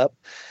just woke up.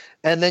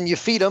 And then you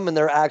feed them and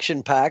they're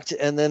action packed.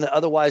 And then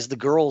otherwise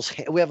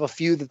we have a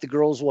few that the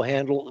girls will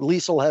handle.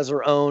 Liesel has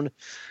her own.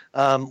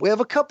 We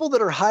have a couple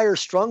that are higher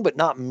strung, but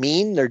not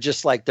mean. They're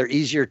just like, they're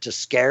easier to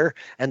scare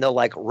and they'll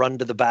like run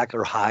to the back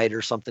or hide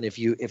or something if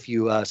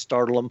you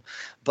startle them.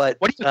 But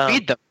what do you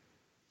feed them?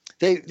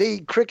 They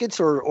eat crickets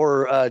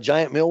or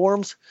giant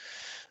mealworms.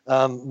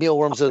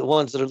 Mealworms are the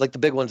ones that are like the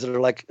big ones that are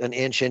like an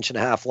inch and a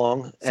half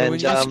long. So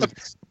and a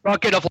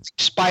bucket of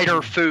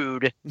spider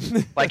food,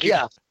 like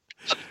yeah.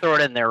 Throw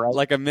it in there, right?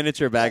 Like a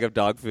miniature bag of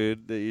dog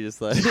food that you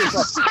just like.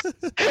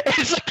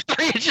 It's like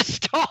 3 inches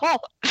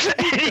tall,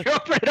 and you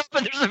open it up,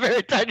 and there's a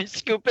very tiny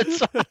scoop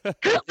inside.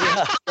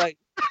 Yeah, right.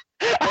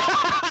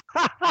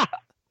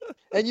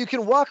 And you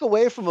can walk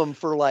away from them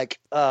for like,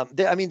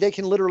 they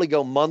can literally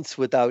go months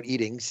without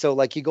eating. So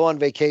like you go on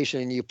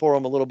vacation and you pour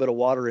them a little bit of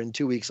water, and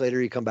 2 weeks later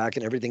you come back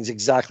and everything's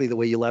exactly the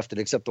way you left it,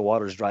 except the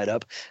water's dried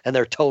up, and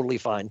they're totally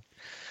fine.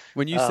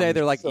 When you say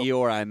they're like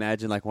Eeyore, I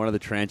imagine like one of the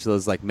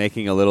tarantulas like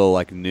making a little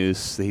like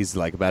noose. He's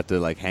like about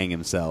to like hang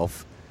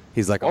himself.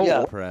 He's like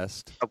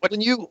depressed.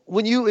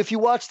 If you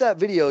watch that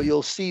video,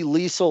 you'll see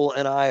Liesel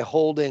and I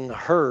holding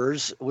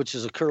hers, which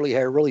is a curly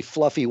hair, really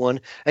fluffy one,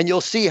 and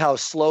you'll see how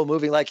slow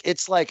moving. Like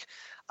it's like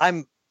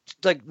I'm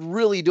like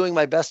really doing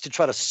my best to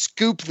try to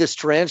scoop this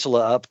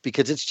tarantula up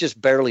because it's just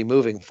barely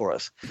moving for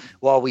us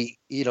while we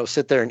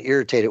sit there and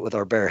irritate it with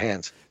our bare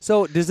hands.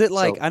 So does it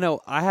I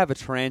know I have a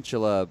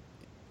tarantula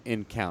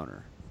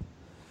encounter.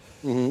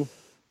 Mm-hmm.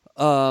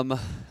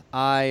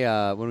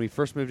 When we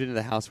first moved into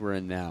the house we're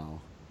in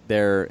now,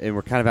 and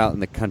we're kind of out in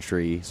the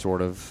country,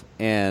 sort of,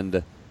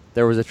 and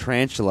there was a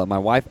tarantula. My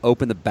wife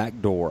opened the back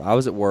door. I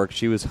was at work.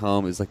 She was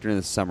home. It was like during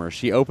the summer.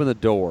 She opened the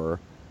door,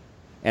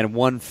 and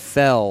one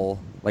fell.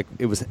 Like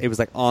it was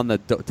like on the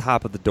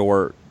top of the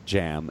door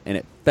jamb, and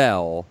it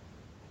fell,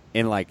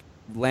 and like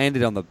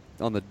landed on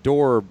the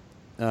door.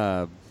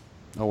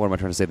 What am I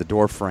trying to say? The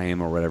door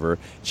frame or whatever.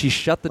 She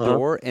shut the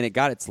door and it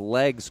got its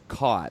legs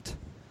caught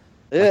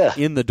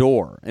in the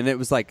door. And it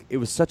was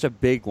such a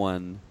big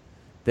one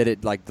that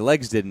it like the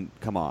legs didn't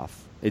come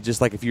off. It just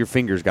like if your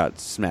fingers got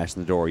smashed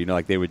in the door,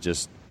 like they would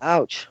just.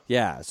 Ouch.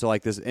 Yeah. So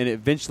like this, and it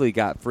eventually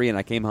got free, and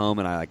I came home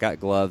and I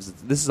got gloves.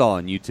 This is all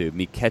on YouTube.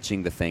 Me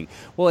catching the thing.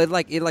 Well, it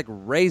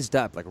raised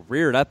up, like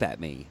reared up at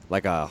me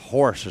like a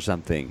horse or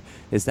something.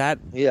 Is that?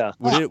 Yeah.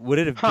 Would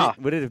it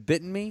have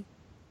bitten me?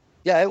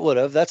 Yeah, it would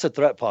have. That's a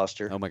threat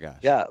posture. Oh my gosh.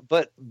 Yeah,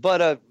 but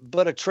a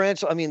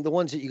tarantula. I mean, the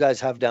ones that you guys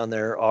have down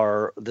there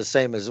are the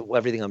same as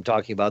everything I'm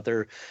talking about.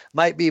 There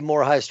might be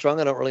more high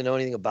strung. I don't really know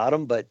anything about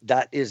them, but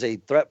that is a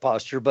threat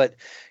posture. But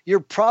you're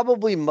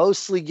probably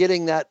mostly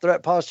getting that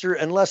threat posture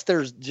unless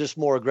there's just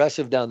more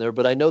aggressive down there.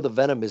 But I know the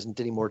venom isn't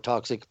any more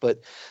toxic.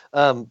 But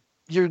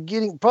you're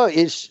getting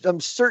I'm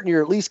certain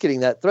you're at least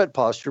getting that threat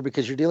posture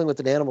because you're dealing with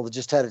an animal that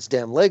just had its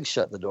damn legs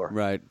shut in the door.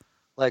 Right.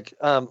 Like,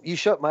 you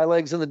shut my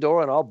legs in the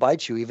door and I'll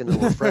bite you even though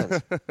we're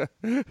friends.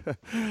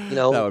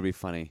 That would be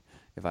funny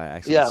if I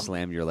actually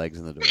slammed your legs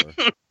in the door.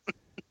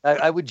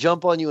 I would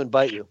jump on you and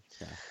bite you.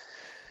 Yeah.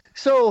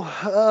 So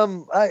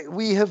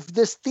we have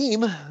this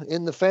theme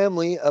in the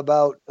family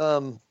about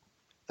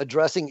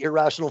addressing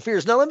irrational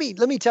fears. Now, let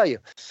me tell you,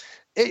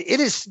 it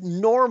is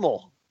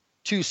normal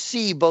to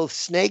see both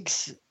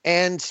snakes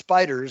and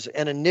spiders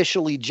and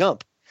initially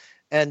jump.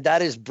 and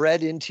that is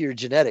bred into your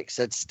genetics.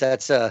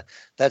 That's a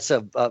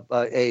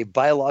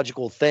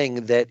biological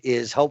thing that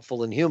is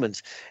helpful in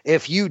humans.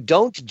 If you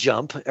don't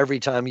jump every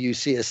time you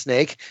see a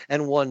snake,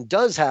 and one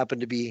does happen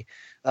to be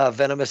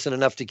venomous and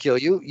enough to kill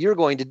you, you're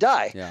going to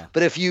die. Yeah.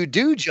 But if you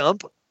do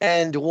jump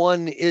and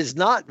one is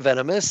not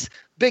venomous,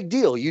 big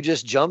deal. You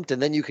just jumped,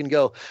 and then you can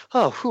go,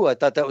 oh, whew, I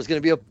thought that was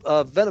going to be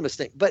a venomous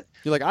snake. But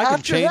you're like, I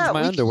can change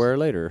my underwear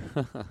later.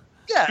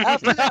 Yeah,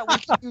 after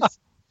that,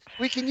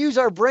 we can use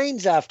our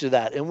brains after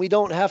that, and we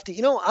don't have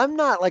to. I'm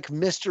not like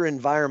Mr.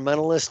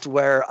 Environmentalist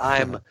where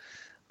I'm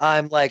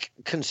like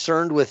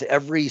concerned with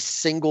every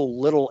single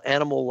little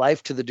animal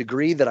life to the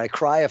degree that I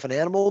cry if an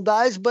animal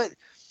dies. But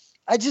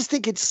I just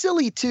think it's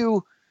silly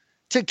to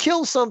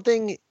kill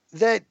something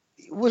that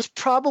was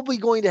probably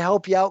going to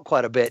help you out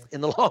quite a bit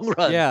in the long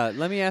run. Yeah,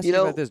 let me ask you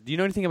about this. Do you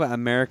know anything about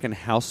American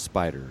house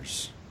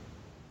spiders?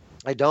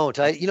 I don't.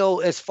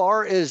 As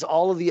far as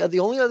all of the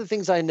only other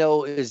things I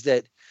know is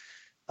that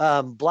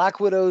black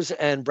widows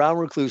and brown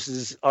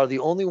recluses are the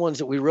only ones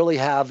that we really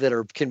have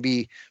that can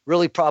be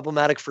really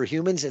problematic for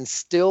humans, and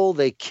still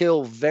they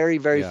kill very,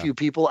 very few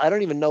people. I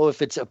don't even know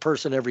if it's a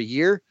person every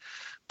year,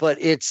 but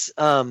it's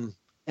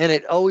and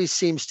it always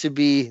seems to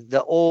be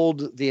the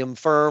old, the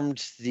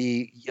infirmed,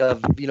 the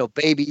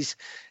babies.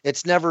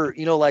 It's never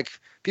like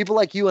people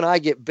like you and I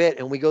get bit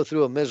and we go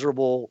through a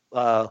miserable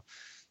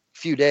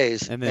few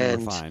days, and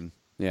then we're fine.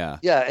 Yeah,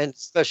 and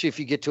especially if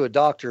you get to a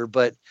doctor.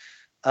 But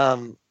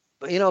so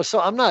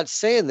I'm not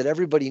saying that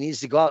everybody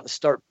needs to go out and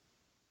start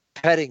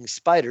petting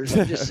spiders.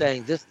 I'm just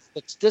saying this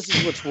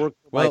is what's worked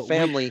for my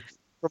family,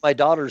 for my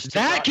daughters.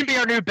 That can be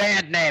our new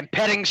band name,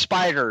 Petting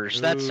Spiders.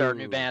 That's our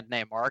new band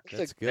name, Mark.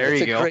 That's good. There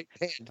you go. Great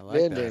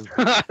band name.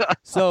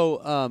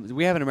 So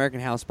we have an American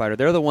house spider.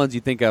 They're the ones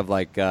you think of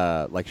like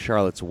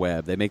Charlotte's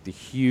Web. They make the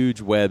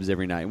huge webs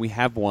every night. And we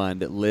have one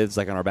that lives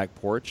like on our back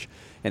porch.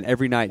 And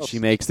every night she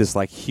makes this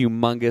like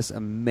humongous,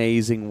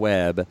 amazing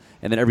web.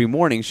 And then every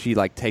morning she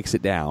like takes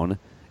it down,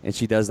 and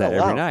she does that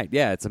every night.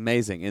 Yeah, it's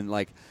amazing. And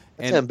like,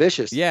 it's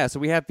ambitious. Yeah, so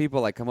we have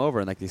people like come over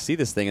and like they see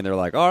this thing and they're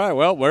like, all right,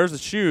 well, where's the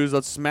shoes?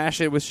 Let's smash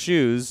it with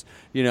shoes,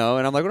 And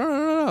I'm like,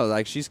 no.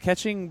 Like, she's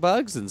catching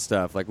bugs and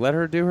stuff. Like, let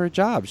her do her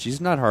job. She's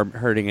not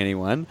hurting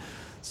anyone.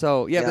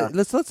 So but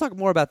let's talk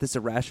more about this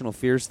irrational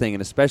fears thing,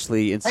 and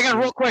especially Hang on,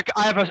 real quick.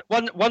 I have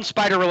one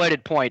spider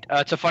related point.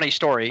 It's a funny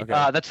story. Okay.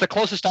 That's the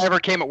closest I ever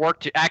came at work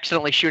to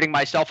accidentally shooting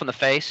myself in the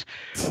face.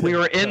 We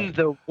were in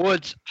the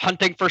woods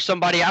hunting for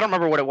somebody. I don't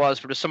remember what it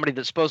was, but it was somebody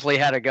that supposedly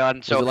had a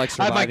gun. So like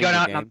I have my gun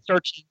out game? and I'm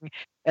searching,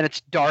 and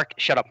it's dark.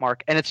 Shut up,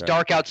 Mark. And it's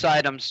dark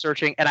outside. I'm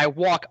searching, and I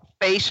walk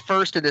face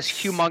first in this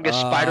humongous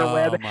spider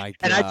web,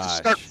 and I just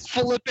start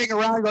flipping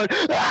around, going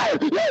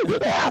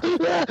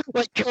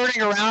like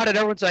turning around, and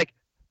everyone's like,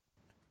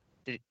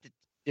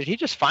 Did he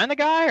just find the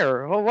guy,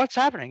 or what's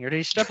happening? Or did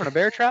he step in a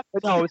bear trap?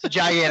 But no, it's a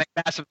gigantic,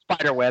 massive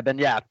spider web,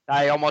 and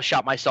I almost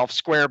shot myself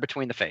square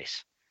between the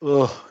face.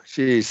 Oh,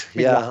 jeez,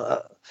 yeah. I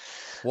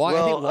think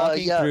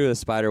walking through a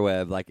spider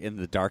web like in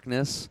the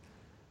darkness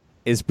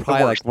is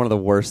probably like one of the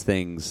worst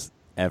things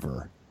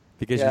ever,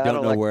 because you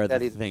don't know where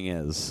the thing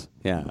is.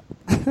 Yeah.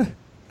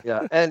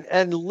 Yeah,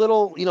 and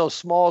little,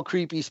 small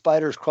creepy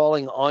spiders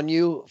crawling on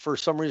you for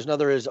some reason or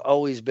other has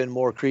always been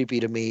more creepy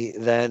to me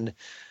than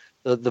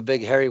the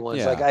big hairy ones.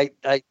 Yeah.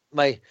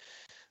 Like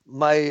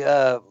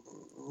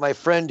my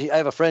friend, I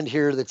have a friend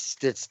here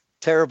that's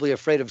terribly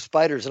afraid of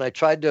spiders, and I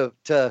tried to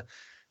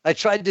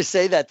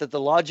say that the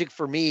logic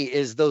for me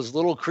is those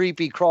little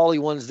creepy crawly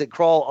ones that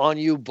crawl on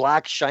you,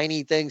 black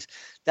shiny things.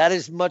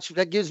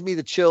 That gives me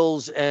the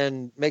chills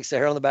and makes the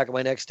hair on the back of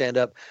my neck stand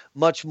up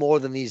much more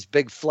than these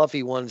big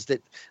fluffy ones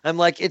that I'm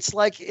like, it's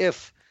like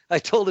if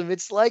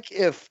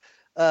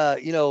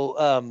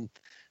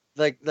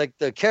like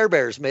the Care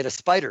Bears made a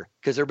spider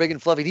because they're big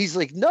and fluffy. And he's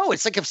like, no,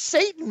 it's like if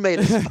Satan made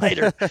a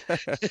spider.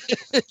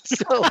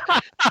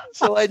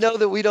 So I know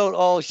that we don't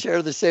all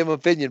share the same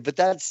opinion, but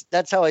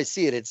that's how I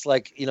see it. It's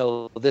like,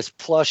 this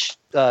plush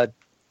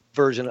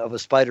version of a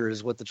spider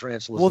is what the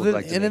tarantulas look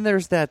like. And then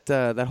there's that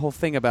whole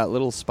thing about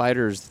little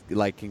spiders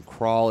like can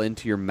crawl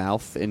into your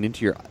mouth and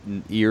into your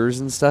ears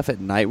and stuff at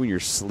night when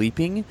you're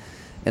sleeping,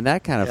 and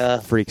that kind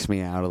of freaks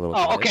me out a little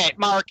bit. Oh, okay,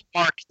 Mark,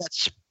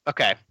 that's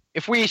okay.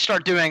 If we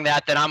start doing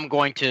that, then we're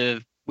going to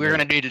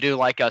need to do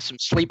like some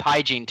sleep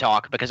hygiene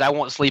talk, because I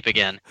won't sleep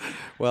again.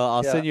 Well,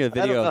 I'll send you a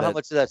video. I don't know how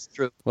much of that's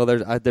true. Well,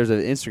 there's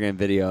an Instagram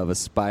video of a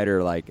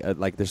spider like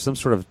there's some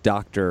sort of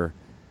doctor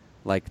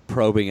like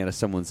probing into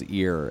someone's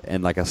ear,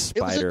 and like a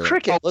spider. It was a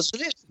cricket,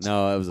 wasn't it?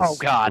 No, it was.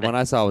 God! The one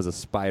I saw was a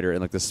spider,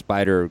 and like the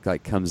spider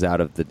like comes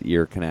out of the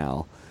ear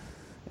canal,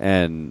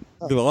 and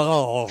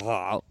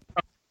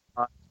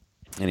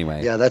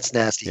anyway. Yeah, that's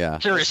nasty. Yeah.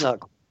 Seriously.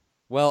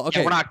 Well, okay.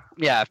 Yeah, we're not.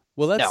 Yeah.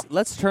 Well,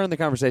 let's turn the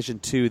conversation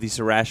to this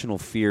irrational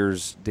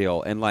fears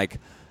deal, and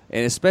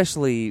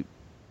especially,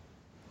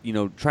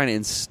 trying to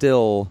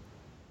instill,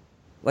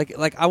 like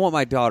I want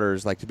my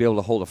daughters to be able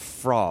to hold a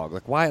frog.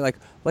 Like why? Like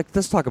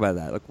let's talk about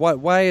that. Like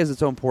why is it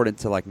so important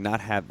to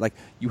not have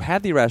you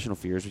have the irrational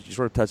fears, which you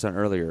sort of touched on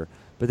earlier,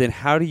 but then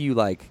how do you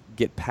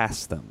get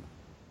past them?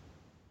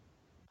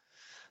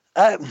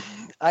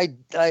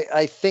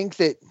 I think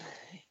that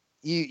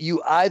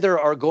you either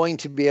are going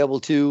to be able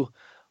to,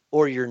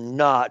 or you're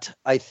not.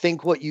 I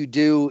think what you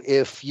do,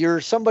 if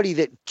you're somebody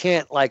that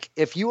can't, like,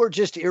 if you are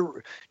just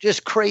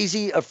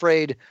crazy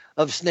afraid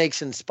of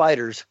snakes and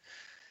spiders,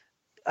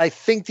 I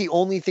think the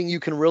only thing you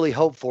can really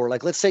hope for,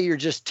 like, let's say you're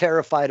just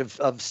terrified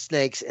of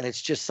snakes and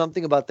it's just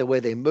something about the way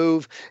they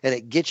move and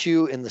it gets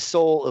you in the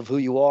soul of who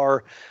you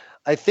are.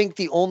 I think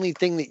the only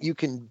thing that you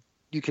can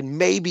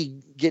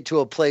maybe get to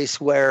a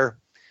place where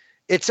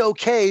it's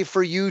okay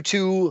for you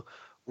to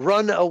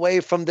run away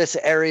from this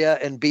area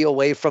and be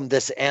away from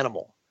this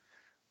animal.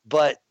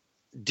 But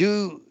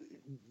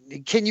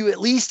can you at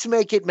least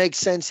make it make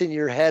sense in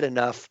your head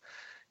enough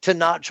to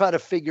not try to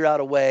figure out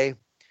a way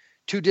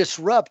to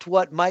disrupt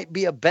what might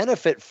be a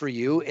benefit for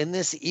you in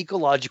this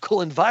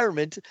ecological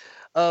environment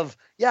of,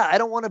 yeah, I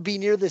don't want to be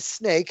near this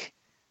snake,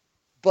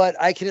 but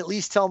I can at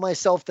least tell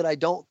myself that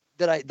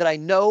I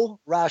know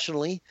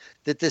rationally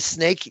that this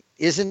snake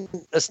isn't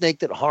a snake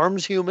that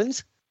harms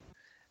humans.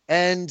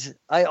 And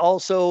I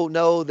also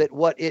know that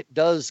what it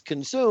does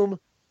consume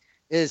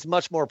is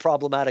much more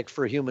problematic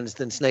for humans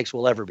than snakes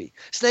will ever be.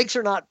 Snakes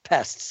are not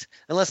pests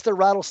unless they're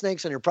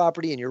rattlesnakes on your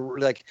property and you're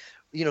like,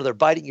 they're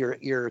biting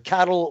your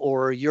cattle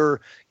or you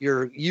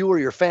or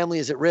your family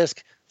is at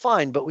risk.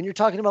 Fine. But when you're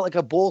talking about like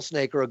a bull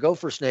snake or a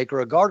gopher snake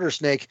or a garter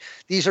snake,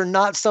 these are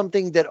not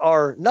nothing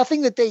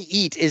that they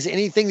eat is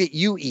anything that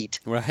you eat.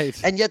 Right.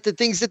 And yet the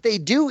things that they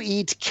do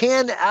eat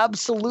can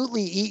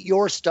absolutely eat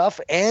your stuff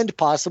and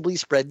possibly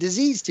spread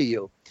disease to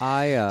you.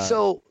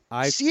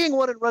 Seeing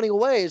one and running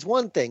away is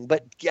one thing,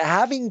 but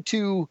having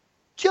to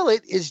kill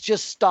it is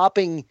just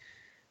stopping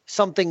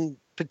something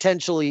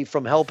potentially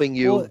from helping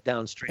you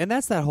downstream. And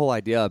that's that whole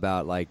idea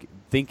about like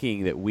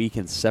thinking that we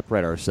can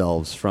separate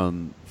ourselves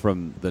from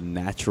the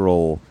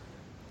natural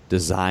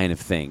design of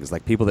things.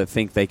 Like people that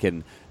think they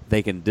can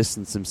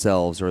distance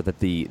themselves, or that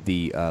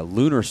the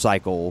lunar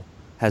cycle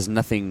has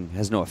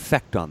no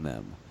effect on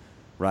them.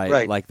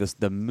 Right? Like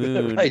the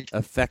moon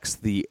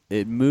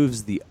it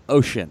moves the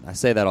ocean. I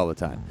say that all the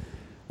time.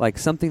 Like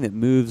something that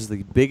moves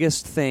the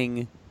biggest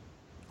thing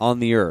on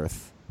the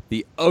earth,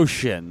 the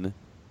ocean,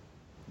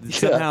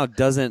 somehow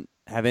doesn't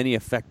have any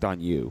effect on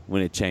you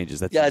when it changes.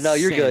 That's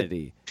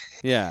insanity.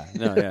 You're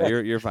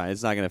good. You're fine.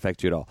 It's not going to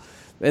affect you at all.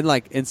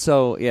 And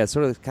so it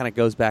sort of kind of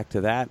goes back to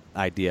that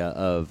idea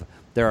of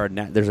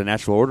there's a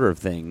natural order of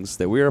things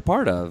that we are a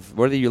part of,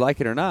 whether you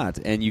like it or not.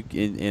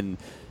 And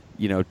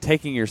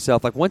taking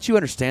yourself, like, once you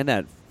understand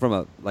that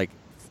from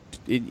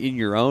in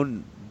your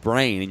own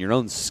brain, in your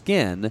own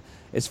skin,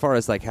 as far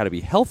as like how to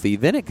be healthy,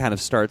 then it kind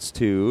of starts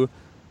to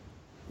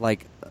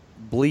like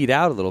bleed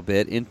out a little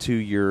bit into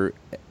your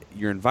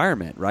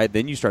environment, right?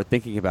 Then you start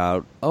thinking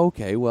about,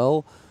 okay,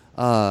 well,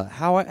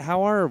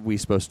 how are we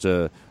supposed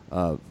to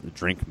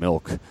drink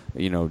milk,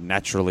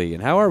 naturally,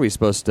 and how are we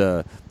supposed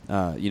to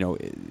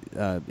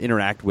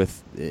interact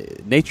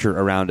with nature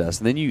around us?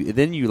 And then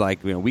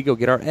you we go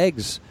get our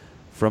eggs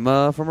from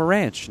a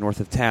ranch north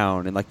of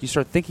town, and like you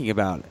start thinking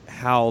about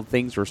how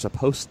things are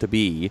supposed to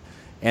be.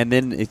 And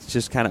then it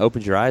just kind of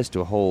opens your eyes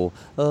to a whole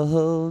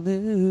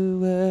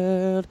new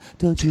world.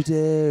 Don't you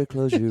dare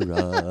close your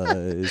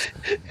eyes.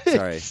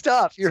 Sorry.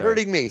 Stop. You're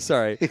hurting me.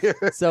 Sorry.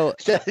 So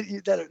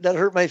that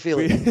hurt my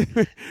feelings.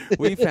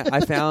 I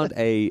found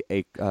a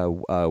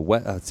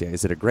let's see,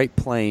 is it a Great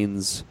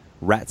Plains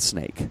rat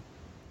snake?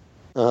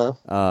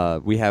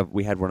 We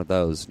had one of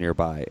those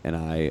nearby, and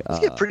they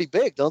get pretty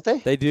big, don't they?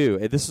 They do.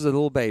 This is a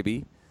little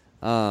baby.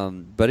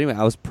 But anyway,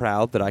 I was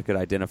proud that I could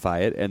identify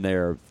it, and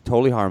they're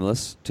totally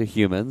harmless to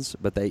humans,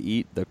 but they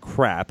eat the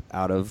crap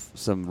out of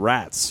some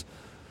rats.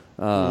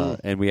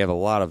 And we have a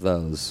lot of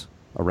those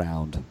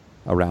around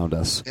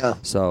us. Yeah.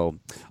 So,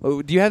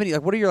 do you have any,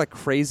 like, what are your like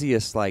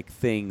craziest like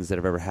things that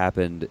have ever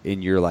happened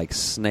in your like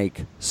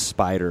snake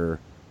spider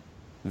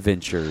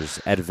adventures?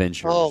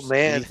 Oh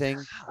man. Anything?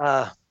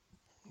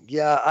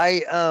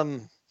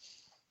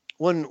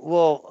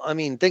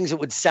 Things that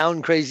would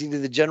sound crazy to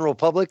the general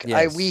public.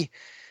 Yes. We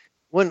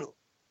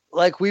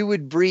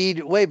would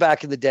breed way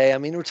back in the day. I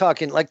mean, we're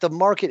talking like the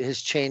market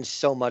has changed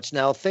so much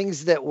now.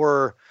 Things that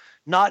were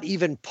not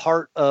even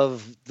part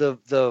of the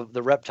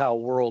reptile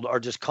world are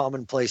just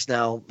commonplace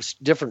now.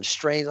 Different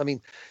strains. I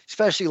mean,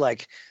 especially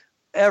like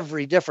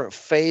every different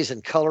phase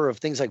and color of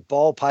things like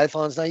ball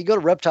pythons. Now you go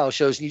to reptile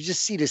shows and you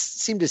just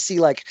seem to see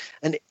like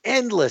an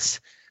endless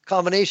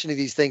combination of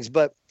these things.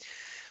 But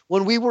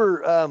when we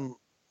were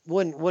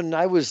when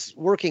I was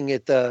working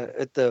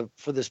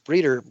for this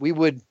breeder, we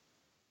would.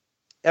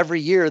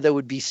 Every year there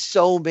would be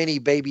so many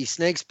baby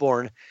snakes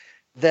born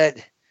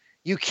that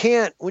you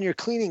can't, when you're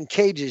cleaning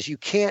cages, you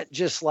can't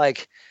just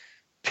like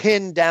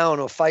pin down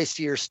a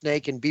feistier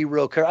snake and be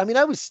real careful. I mean,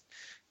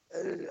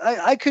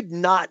 I could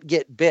not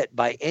get bit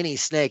by any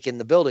snake in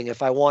the building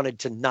if I wanted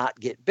to not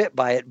get bit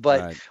by it.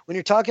 But when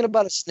you're talking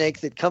about a snake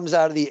that comes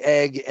out of the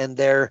egg and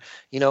they're,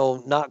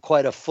 not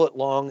quite a foot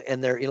long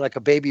and they're like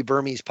a baby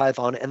Burmese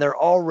python and they're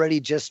already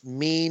just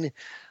mean,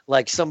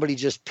 like somebody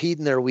just peed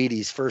in their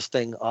Wheaties first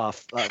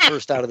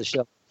out of the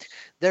show.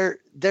 They're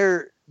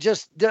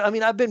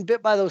I've been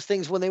bit by those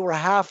things when they were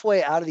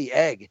halfway out of the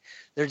egg.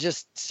 They're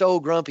just so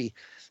grumpy.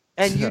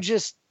 And you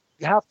just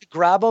have to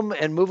grab them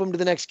and move them to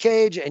the next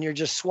cage. And you're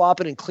just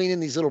swapping and cleaning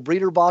these little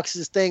breeder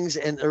boxes things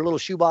or little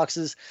shoe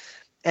boxes.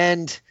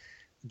 And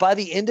by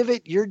the end of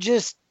it, you're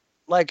just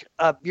like,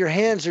 your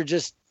hands are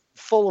just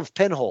full of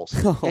pinholes.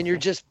 And you're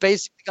just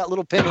basically got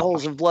little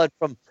pinholes of blood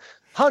from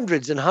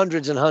hundreds and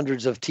hundreds and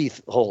hundreds of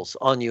teeth holes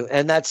on you.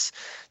 And that's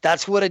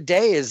what a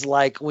day is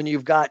like when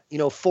you've got,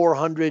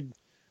 400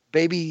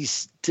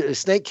 babies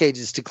snake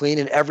cages to clean,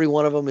 and every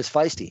one of them is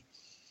feisty.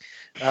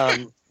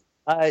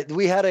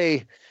 We had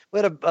a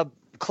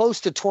close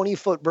to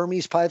 20-foot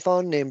Burmese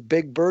python named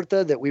Big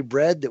Bertha that we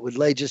bred that would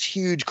lay just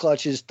huge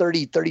clutches,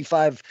 30,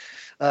 35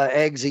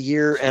 eggs a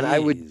year. And I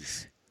would,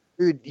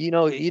 dude,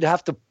 you'd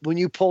have to, when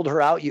you pulled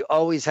her out, you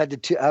always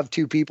had to have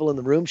two people in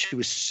the room. She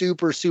was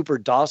super, super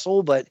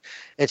docile, but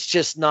it's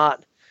just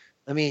not,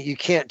 you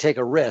can't take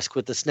a risk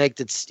with the snake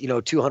that's,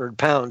 200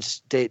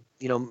 pounds,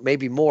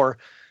 maybe more.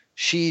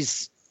 She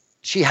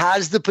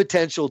has the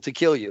potential to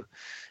kill you.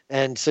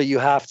 And so you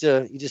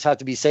just have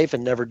to be safe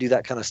and never do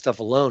that kind of stuff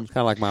alone. Kind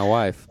of like my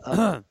wife.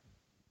 Yeah,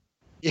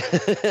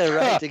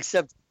 right.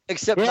 Except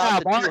yeah,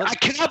 Mark, I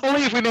cannot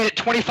believe we made it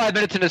 25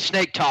 minutes into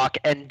snake talk,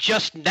 and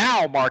just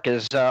now Mark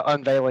is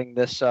unveiling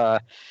this line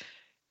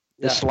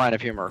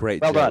of humor.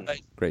 Great well joke. done.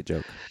 Great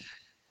joke.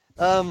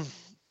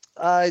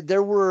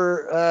 There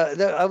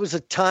was a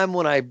time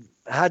when I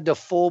had to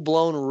full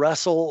blown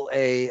wrestle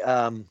a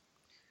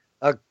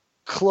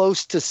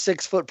close to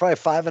 6 foot, probably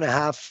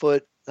 5.5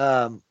 foot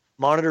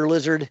monitor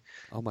lizard.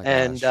 Oh my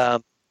gosh.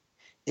 And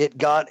it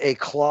got a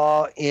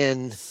claw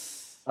in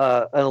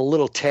a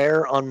little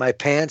tear on my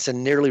pants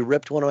and nearly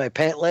ripped one of my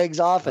pant legs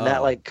off, and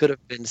that could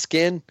have been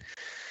skin.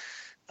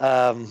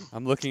 I'm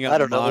looking at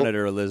the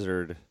monitor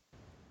lizard.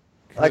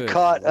 Good I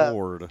caught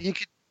Lord.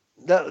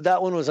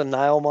 that one was a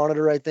Nile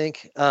monitor, I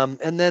think.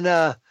 And then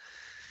I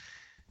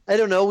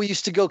don't know, we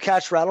used to go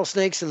catch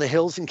rattlesnakes in the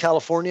hills in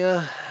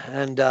California,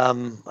 and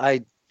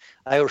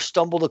I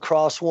stumbled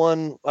across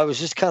one. I was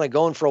just kind of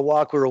going for a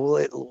walk. We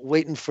were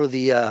waiting for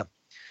the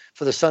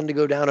sun to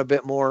go down a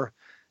bit more.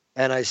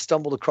 And I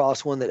stumbled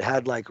across one that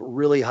had like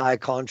really high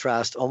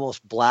contrast,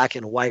 almost black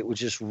and white,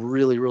 which is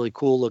really, really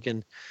cool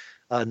looking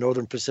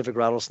Northern Pacific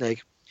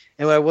rattlesnake.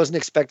 And I wasn't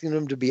expecting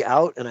them to be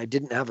out, and I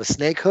didn't have a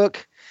snake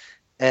hook.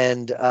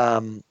 And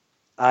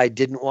I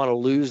didn't want to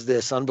lose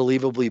this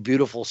unbelievably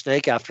beautiful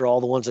snake after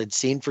all the ones I'd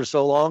seen for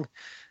so long.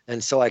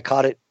 And so I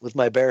caught it with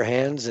my bare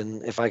hands.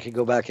 And if I could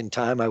go back in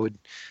time, I would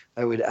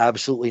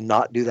absolutely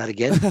not do that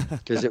again,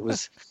 because it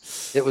was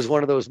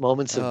one of those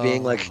moments of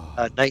being like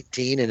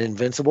 19 and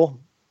invincible.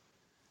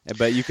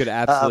 But you could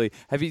absolutely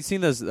have you seen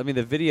those? The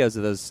videos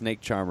of those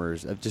snake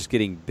charmers of just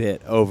getting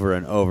bit over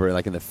and over,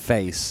 like in the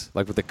face,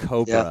 like with the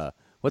cobra. Yeah.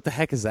 What the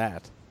heck is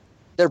that?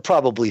 They're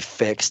probably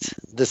fixed.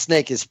 The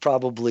snake is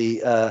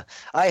probably. I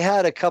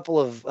had a couple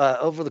of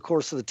over the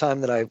course of the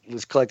time that I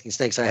was collecting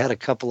snakes. I had a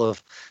couple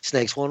of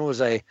snakes. One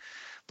was a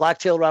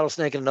black-tailed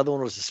rattlesnake, and another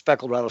one was a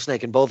speckled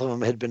rattlesnake, and both of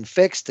them had been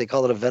fixed. They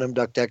call it a venom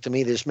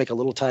ductectomy. They just make a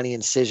little tiny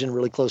incision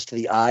really close to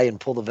the eye and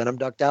pull the venom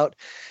duct out,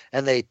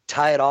 and they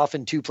tie it off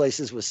in two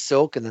places with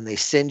silk, and then they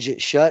singe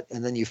it shut,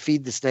 and then you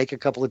feed the snake a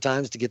couple of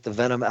times to get the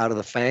venom out of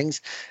the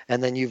fangs,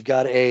 and then you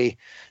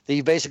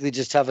basically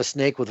just have a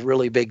snake with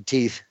really big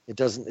teeth.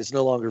 It's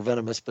no longer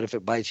venomous, but if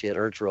it bites you, it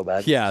hurts real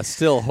bad. Yeah,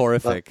 still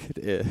horrific.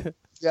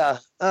 Yeah.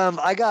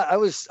 I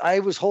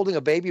was holding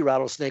a baby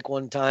rattlesnake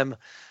one time,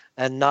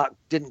 and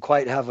didn't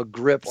quite have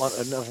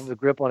enough of a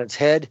grip on its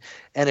head,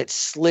 and it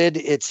slid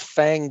its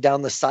fang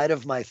down the side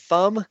of my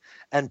thumb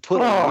and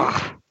put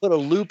a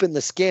loop in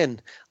the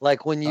skin,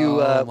 like when you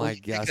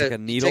like a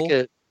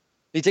needle.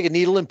 You take a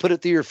needle and put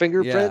it through your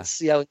fingerprints.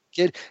 Yeah,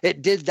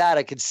 it did that.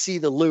 I could see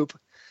the loop.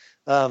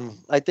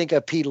 I think I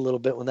peed a little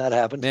bit when that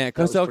happened. Man,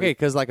 because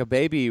like a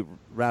baby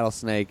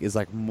rattlesnake is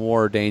like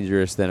more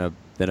dangerous than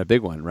a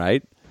big one,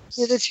 right?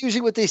 Yeah, that's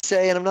usually what they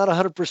say, and I'm not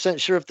 100%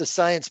 sure if the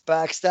science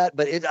backs that,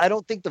 but I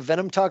don't think the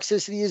venom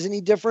toxicity is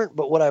any different.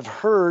 But what I've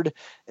heard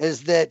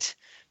is that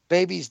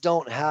babies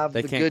don't have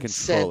the good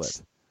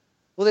sense.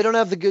 Well, they don't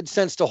have the good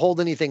sense to hold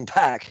anything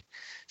back,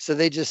 so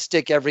they just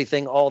stick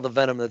all the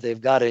venom that they've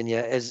got in you.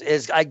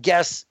 Is I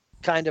guess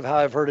kind of how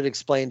I've heard it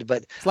explained,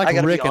 but it's like I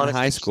gotta Rick be honest, in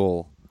high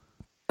school.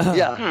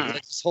 Yeah,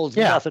 it just holds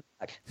nothing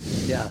back.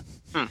 Yeah.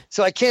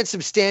 So I can't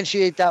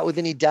substantiate that with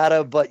any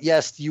data, but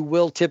yes, you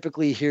will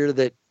typically hear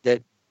that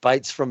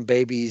bites from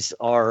babies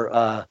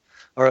are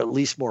at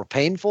least more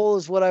painful,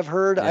 is what I've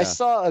heard. Yeah. I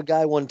saw a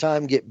guy one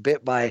time get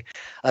bit by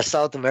a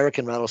South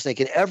American rattlesnake,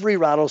 and every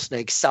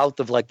rattlesnake south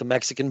of like the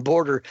Mexican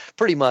border,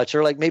 pretty much,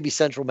 or like maybe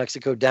central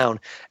Mexico down,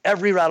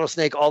 every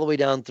rattlesnake all the way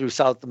down through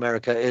South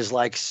America is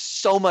like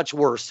so much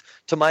worse,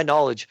 to my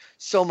knowledge,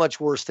 so much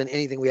worse than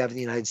anything we have in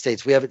the United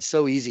States. We have it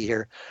so easy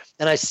here.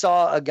 And I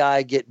saw a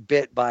guy get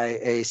bit by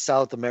a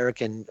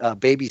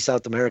baby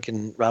South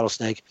American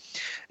rattlesnake,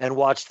 and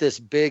watched this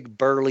big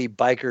burly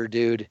biker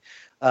dude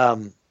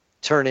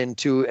turn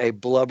into a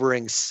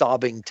blubbering,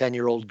 sobbing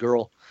 10-year-old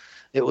girl.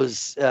 It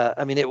was,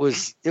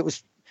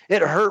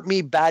 It hurt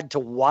me bad to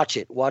watch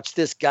it. Watch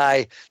this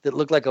guy that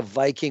looked like a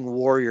Viking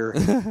warrior,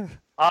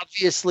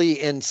 obviously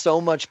in so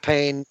much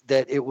pain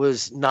that it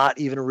was not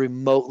even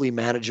remotely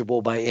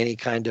manageable by any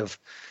kind of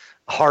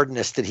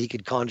hardness that he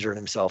could conjure in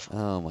himself.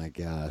 Oh my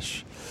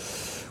gosh.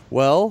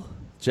 Well,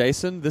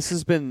 Jason, this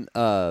has been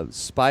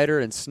Spider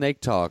and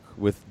Snake Talk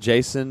with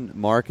Jason,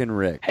 Mark, and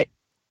Rick.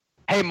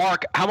 Hey,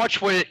 Mark, how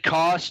much would it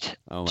cost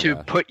to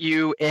put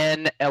you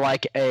in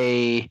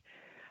a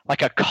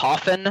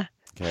coffin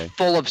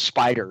full of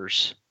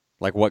spiders?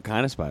 Like what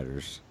kind of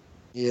spiders?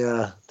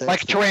 Yeah.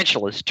 Like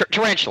tarantulas.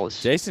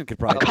 Tarantulas. Jason could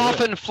probably a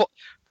coffin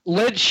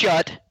lid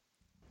shut,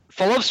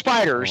 full of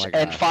spiders,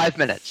 in 5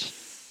 minutes.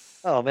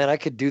 Oh man, I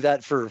could do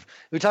that for.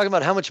 We're talking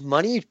about how much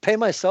money? Pay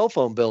my cell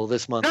phone bill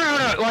this month. No.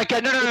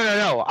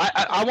 No.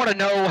 I want to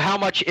know how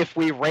much if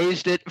we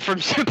raised it from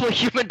Simply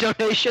Human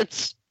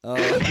donations.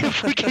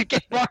 If we could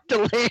get Mark to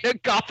lay in a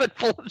coffin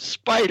full of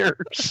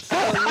spiders.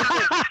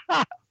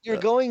 You're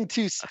going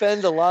to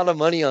spend a lot of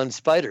money on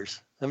spiders.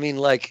 I mean,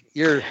 like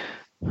you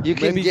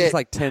can maybe get just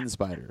like 10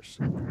 spiders.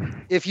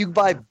 If you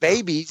buy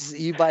babies,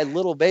 you buy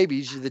little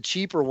babies. The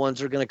cheaper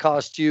ones are going to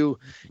cost you.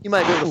 You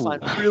might be able to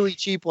find really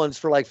cheap ones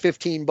for like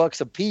 $15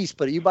 a piece,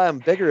 but you buy them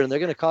bigger and they're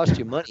going to cost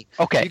you money.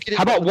 Okay,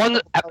 how about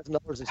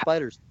 $1,000 in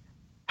spiders?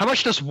 How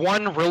much does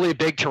one really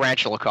big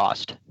tarantula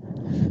cost?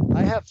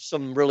 I have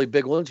some really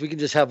big ones. We can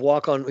just have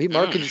walk on.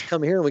 Mark can just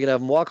come here and we can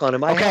have him walk on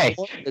him. I have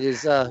one that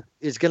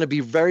is going to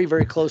be very,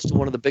 very close to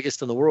one of the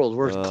biggest in the world.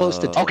 We're close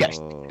to 10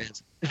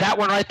 fans. That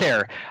one right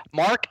there,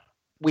 Mark.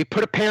 We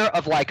put a pair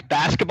of like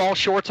basketball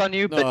shorts on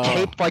you, but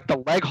taped like the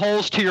leg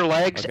holes to your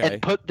legs,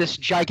 and put this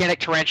gigantic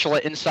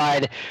tarantula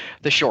inside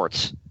the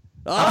shorts.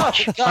 Oh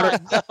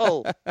God,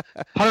 no!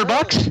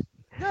 $100?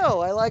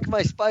 No, I like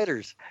my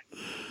spiders.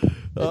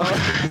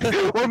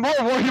 We're more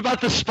worried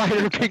about the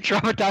spider being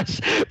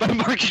traumatized by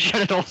Mark's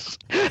genitals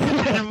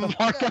than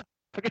Mark.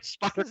 This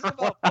is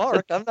about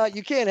Mark. I'm not.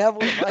 You can't have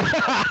one.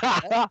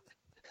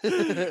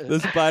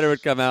 The spider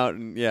would come out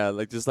and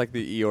just like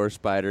the Eeyore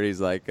spider, he's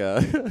like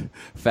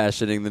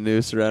fashioning the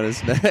noose around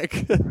his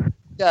neck.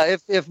 Yeah,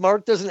 if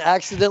Mark doesn't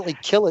accidentally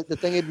kill it, the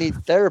thing would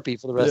need therapy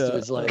for the rest of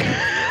his life.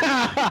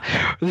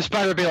 The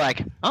spider would be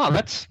like, "Oh,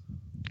 that's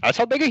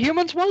how big a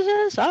human's was.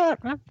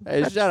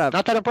 Hey, shut up!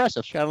 Not that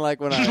impressive." Kind of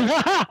like when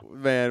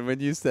when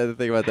you said the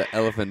thing about the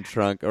elephant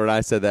trunk, or when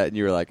I said that, and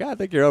you were like, "I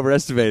think you're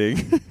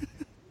overestimating."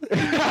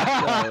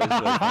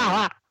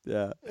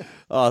 Yeah.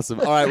 Awesome.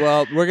 All right.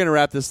 Well, we're going to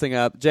wrap this thing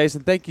up.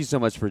 Jason, thank you so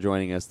much for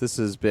joining us. This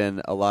has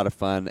been a lot of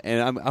fun.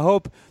 And I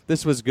hope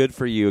this was good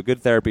for you, good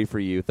therapy for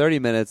you. 30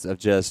 minutes of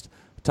just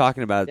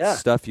talking about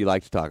stuff you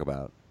like to talk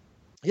about.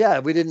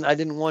 Yeah. I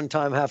didn't one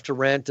time have to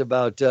rant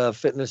about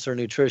fitness or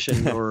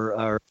nutrition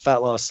or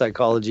fat loss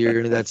psychology or any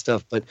of that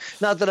stuff. But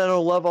not that I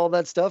don't love all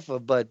that stuff.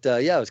 But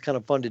it was kind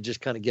of fun to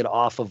just kind of get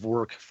off of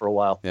work for a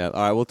while. Yeah.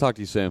 All right. We'll talk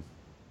to you soon.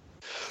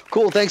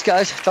 Cool. Thanks,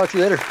 guys. Talk to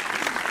you later.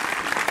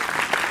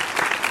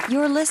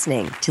 You're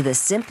listening to the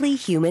Simply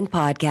Human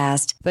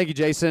podcast. Thank you,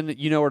 Jason.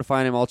 You know where to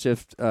find him,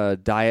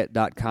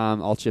 allshiftdiet.com,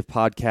 Allshift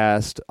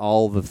Podcast,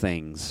 all the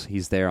things.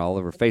 He's there all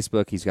over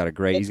Facebook. He's got a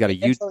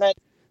YouTube.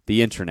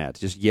 The internet.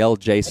 Just yell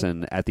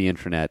Jason at the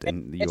internet.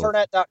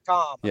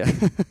 Internet.com. Yeah.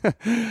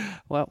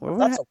 Well,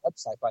 that's a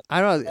website. I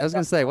don't know. I was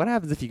going to say, what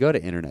happens if you go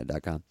to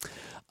internet.com?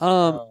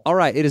 All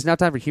right. It is now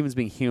time for Humans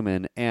Being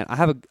Human. And I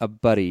have a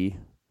buddy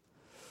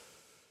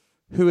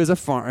who is a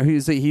farm.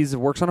 He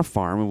works on a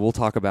farm, and we'll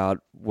talk about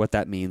what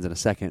that means in a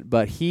second.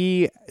 But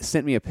he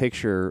sent me a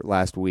picture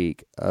last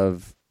week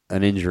of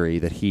an injury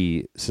that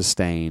he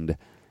sustained,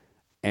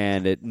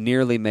 and it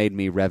nearly made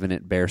me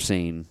Revenant Bear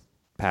Scene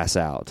pass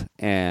out.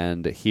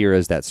 And here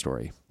is that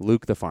story.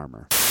 Luke the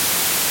farmer.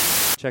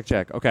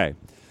 Check. Okay.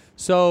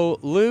 So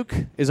Luke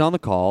is on the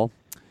call.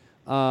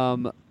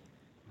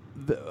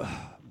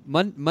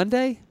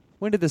 Monday?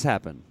 When did this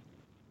happen?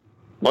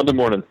 Monday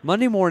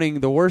morning,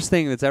 the worst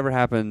thing that's ever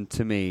happened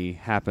to me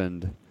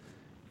happened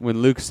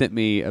when Luke sent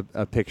me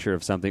a picture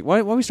of something. Why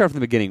don't we start from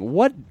the beginning?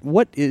 What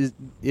is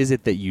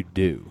it that you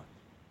do?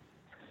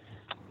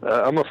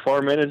 I'm a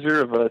farm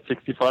manager of a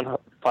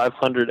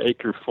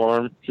 6,500-acre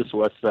farm just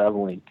west of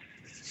Abilene.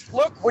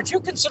 Luke, would you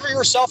consider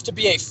yourself to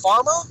be a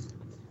farmer?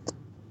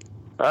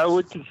 I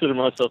would consider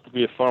myself to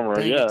be a farmer.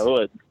 I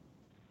would.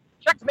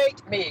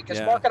 Checkmate me, because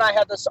Mark and I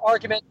had this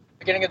argument at the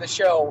beginning of the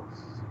show.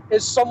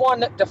 Is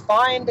someone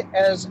defined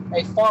as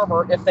a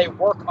farmer if they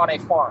work on a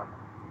farm?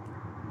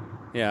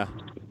 Yeah.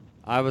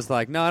 I was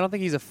like, no, I don't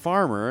think he's a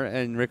farmer.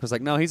 And Rick was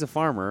like, no, he's a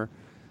farmer.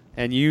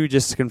 And you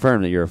just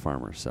confirmed that you're a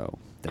farmer, so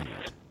dang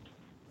it.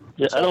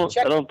 Yeah, I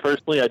don't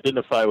personally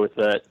identify with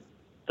that.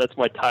 That's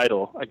my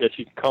title. I guess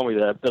you can call me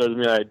that. That doesn't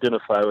mean I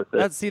identify with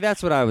it.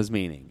 That's what I was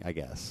meaning, I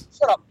guess.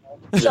 Shut up,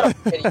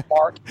 idiot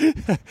Mark.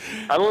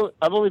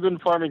 I've only been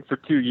farming for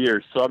 2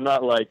 years, so I'm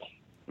not like,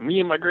 me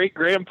and my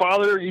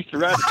great-grandfather used to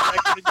ride a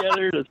tractor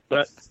together.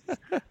 That's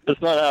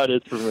not how it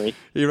is for me.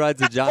 He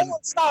rides a John...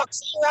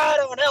 Stocks, you ride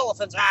on an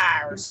elephant's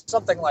eye or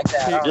something like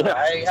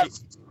that.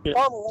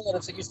 farmer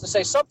relatives that used to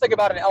say something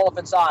about an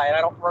elephant's eye, and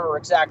I don't remember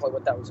exactly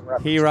what that was in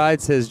reference. He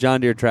rides his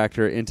John Deere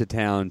tractor into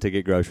town to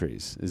get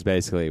groceries, is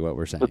basically what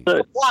we're saying.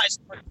 Supplies.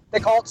 They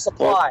call it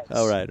supplies.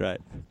 Oh, right.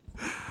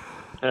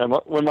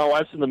 When my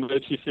wife's in the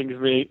mood, she sings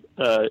me,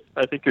 I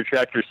think your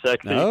tractor's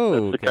sexy.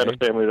 Oh, That's the kind of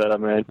family that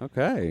I'm in.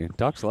 Okay,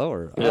 talk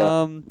slower.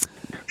 Yeah.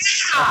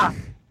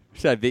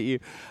 Should I beat you?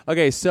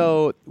 Okay,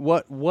 so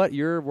what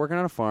you're working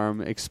on a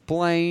farm.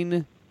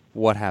 Explain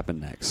what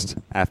happened next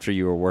after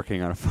you were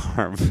working on a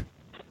farm.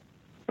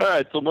 All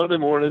right, so Monday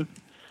morning,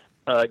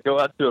 go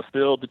out to a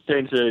field to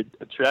change a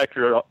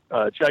tractor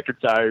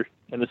tire,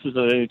 and this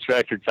isn't any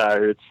tractor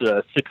tire.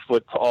 It's 6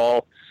 foot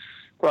tall,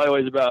 probably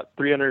weighs about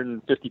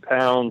 350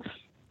 pounds,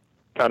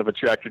 kind of a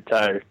tractor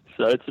tire.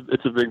 So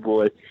it's a big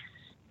boy.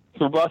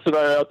 So boss and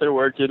I are out there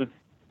working,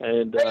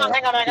 and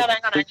hang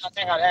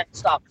on,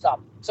 stop.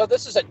 So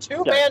this is a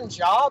two-man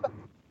job,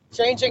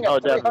 changing a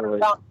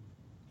 300-pound.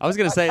 I was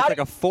going to say it's like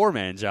a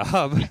 4-man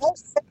job.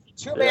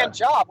 Two-man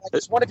job. Like,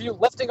 is one of you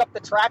lifting up the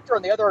tractor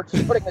and the other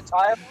just putting the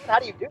tire on? How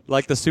do you do?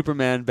 Like the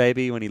Superman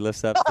baby when he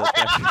lifts up the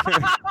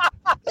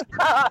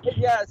tractor.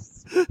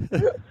 Yes.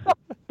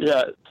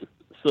 Yeah.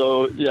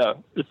 So, yeah,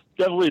 it's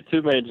definitely a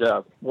two-man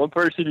job. One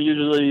person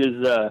usually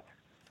is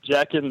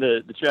jacking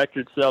the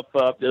tractor itself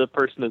up. The other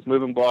person is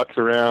moving blocks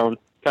around,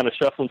 kind of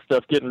shuffling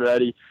stuff, getting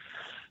ready.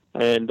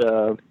 And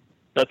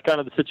that's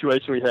kind of the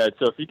situation we had.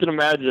 So if you can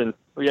imagine,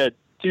 we had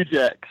 2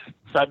 jacks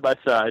side by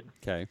side.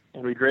 Okay.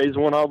 And we'd raise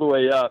one all the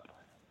way up,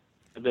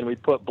 and then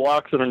we'd put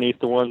blocks underneath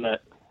the one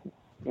that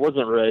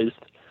wasn't raised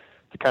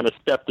to kind of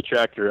step the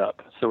tractor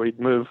up. So we'd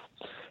move,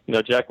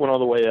 jack one all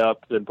the way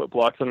up, then put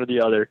blocks under the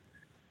other,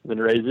 then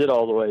raise it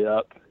all the way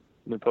up,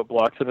 and then put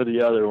blocks under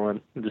the other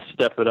one, and just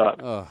step it up,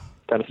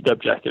 kind of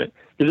step jacking it.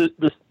 'Cause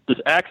this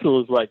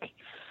axle is like,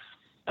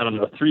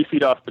 3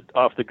 feet off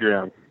the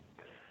ground.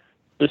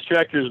 This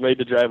tractor is made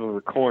to drive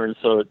over corn,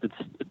 so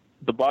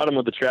the bottom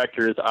of the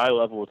tractor is eye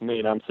level with me,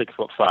 and I'm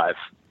 6'5",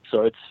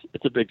 so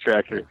it's a big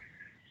tractor.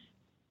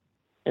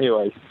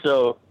 Anyway,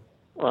 so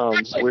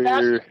actually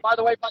fascinated, by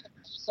the way, by the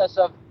process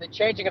of the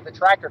changing of the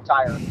tractor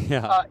tire.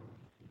 Yeah.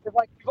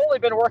 Like, you've only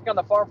been working on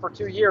the farm for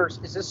 2 years.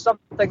 Is this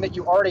something that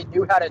you already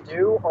knew how to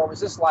do, or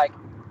was this like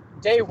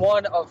day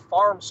one of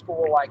farm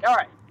school? Like, all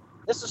right,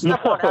 this is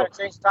step one, how to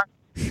change the tire.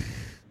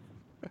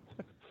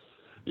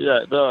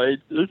 Yeah, no,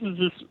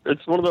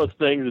 it's one of those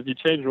things. If you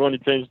change one, you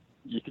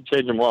can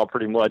change them all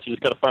pretty much. You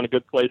just got to find a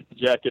good place to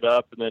jack it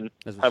up, and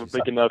then have a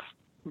big enough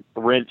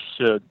wrench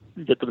to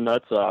get the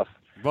nuts off.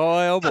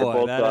 Boy, oh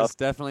boy, that is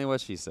definitely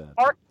what she said.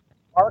 Mark.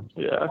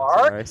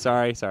 Yeah.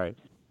 Sorry.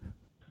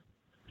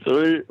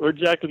 So we're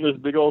jacking this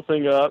big old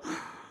thing up,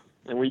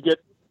 and we get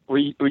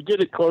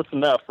it close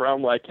enough where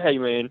I'm like, hey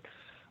man,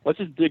 let's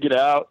just dig it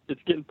out.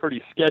 It's getting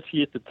pretty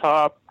sketchy at the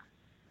top.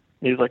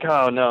 And he's like,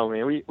 oh no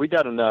man, we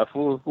got enough.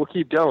 We'll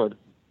keep going.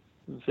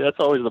 See, that's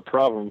always the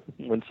problem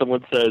when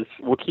someone says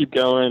we'll keep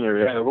going,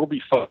 or we'll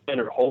be fine,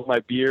 or hold my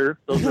beer.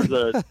 Those are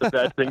the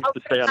bad things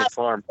to say on a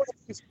farm.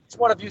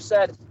 One of you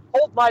said,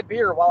 hold my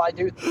beer while I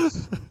do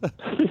this.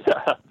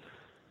 Yeah.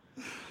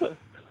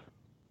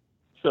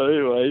 So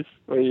anyways,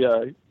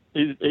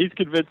 he's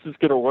convinced it's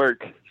going to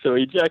work. So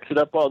he jacks it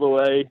up all the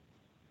way,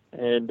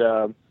 and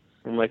I'm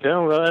like,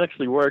 oh, well, that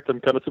actually worked. I'm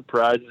kind of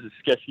surprised. It's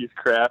sketchy as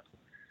crap.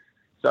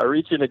 So I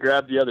reach in to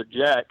grab the other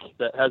jack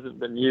that hasn't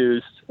been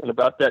used, and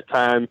about that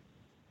time,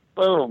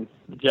 boom,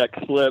 the jack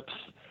slips,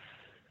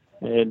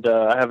 and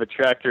I have a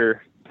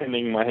tractor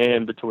pinning my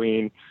hand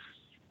between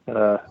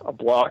a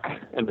block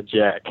and the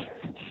jack.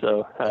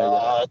 So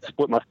I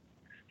split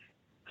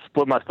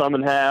my thumb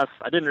in half.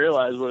 I didn't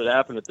realize what had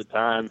happened at the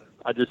time.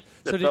 It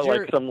felt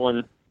like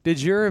someone...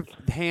 Did your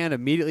hand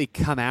immediately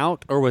come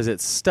out, or was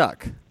it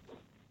stuck?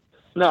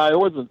 No, it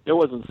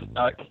wasn't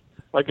stuck.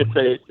 Like I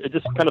say, it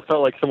just kind of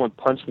felt like someone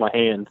punched my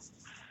hand.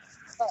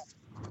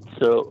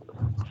 So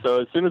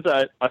as soon as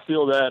I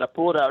feel that, I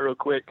pull it out real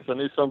quick because I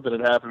knew something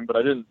had happened, but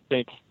I didn't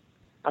think.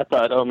 I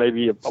thought, oh,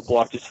 maybe a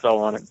block just fell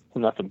on it.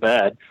 Nothing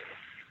bad.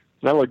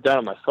 And I looked down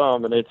at my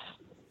thumb, and it's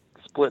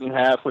split in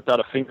half without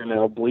a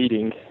fingernail,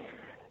 bleeding.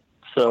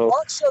 So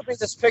Mark showed me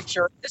this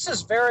picture. This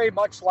is very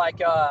much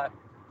like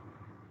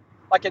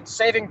in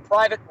Saving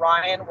Private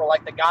Ryan, where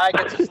like the guy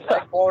gets his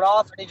leg blown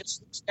off, and he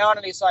just looks down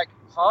and he's like,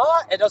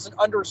 huh? And doesn't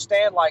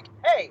understand, like,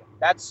 hey,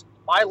 that's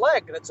my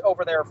leg that's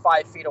over there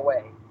 5 feet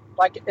away.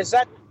 Like, is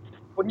that,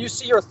 when you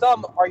see your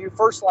thumb, are you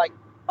first like,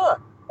 huh,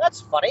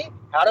 that's funny.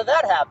 How did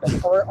that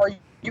happen? Or are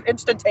you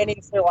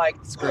instantaneously like,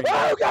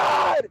 oh,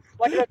 God!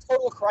 Like in a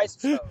total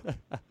crisis mode.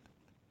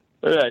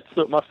 All right,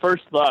 so my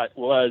first thought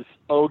was,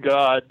 oh,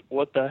 God,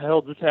 what the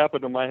hell just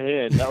happened to my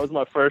hand? That was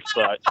my first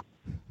thought.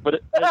 But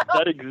at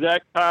that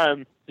exact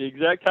time, the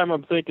exact time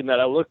I'm thinking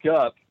that, I look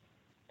up,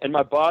 and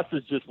my boss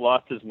has just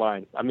lost his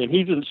mind. I mean,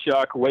 he's in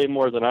shock way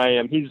more than I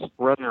am. He's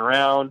running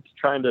around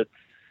trying to,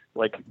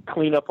 like,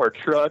 clean up our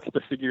trucks to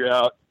figure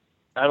out,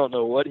 I don't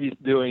know what he's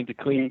doing to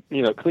cleaning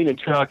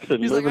trucks.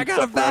 And he's like, I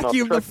got to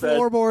vacuum the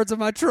floorboards of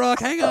my truck.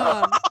 Hang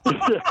on.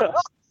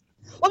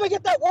 Let me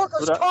get that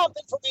workers' comp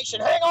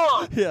information. Hang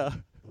on. Yeah.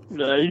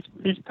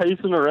 He's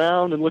pacing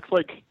around and looks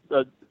like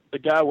a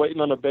guy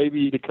waiting on a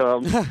baby to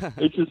come.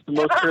 It's just the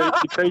most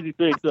crazy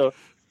thing. So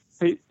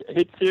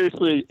it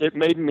seriously, it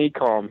made me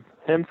calm.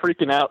 Him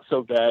freaking out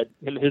so bad,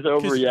 and his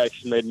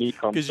overreaction made me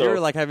calm. Because you're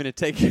like having to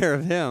take care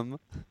of him.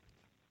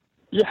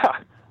 Yeah.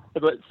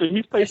 But so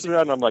he's pacing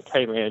around, and I'm like,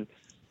 hey, man,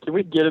 can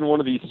we get in one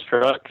of these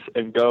trucks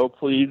and go,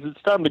 please?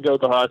 It's time to go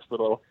to the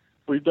hospital.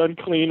 We're done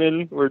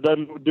cleaning. We're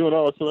done doing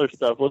all this other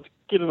stuff. Let's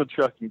get in the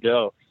truck and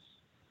go.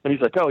 And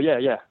he's like, oh,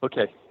 yeah,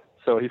 okay.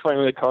 So he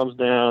finally calms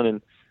down,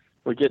 and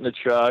we get in the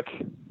truck.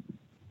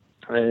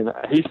 And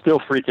he's still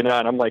freaking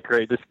out. I'm like,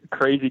 great, this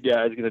crazy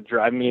guy is going to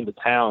drive me into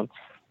town.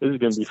 This is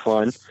going to be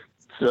fun.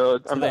 So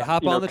they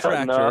hop on the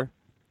tractor.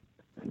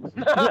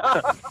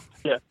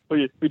 Yeah,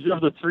 we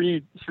drove the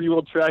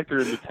three-wheel tractor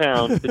into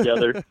town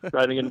together,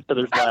 riding in each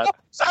other's lap.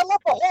 Saddle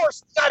up a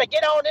horse. Got to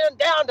get on in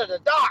down to the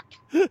dock.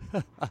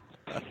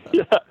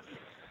 Yeah.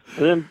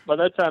 And then by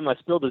that time, I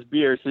spilled his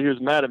beer, so he was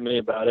mad at me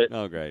about it.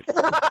 Oh, great.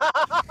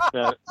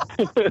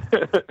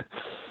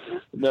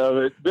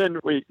 No,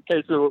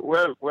 so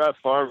we're at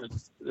farm.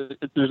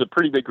 There's a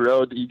pretty big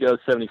road that you go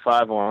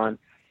 75 on,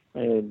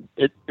 and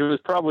it was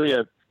probably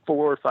a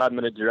 4 or 5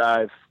 minute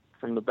drive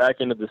from the back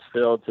end of this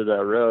field to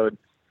that road.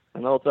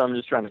 And the whole time I'm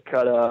just trying to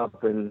cut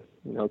up and,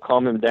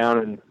 calm him down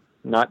and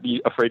not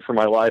be afraid for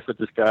my life with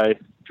this guy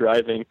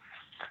driving.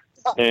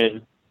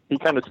 And he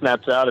kind of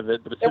snaps out of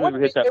it. But as soon as we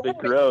hit that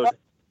big road,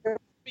 it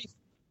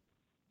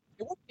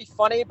wouldn't be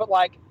funny, but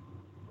like,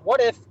 what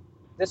if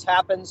this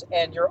happens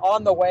and you're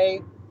on the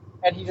way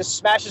and he just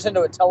smashes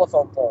into a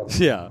telephone pole?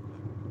 Yeah.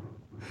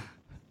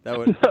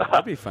 That'd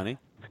be funny.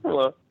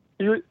 Well,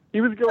 he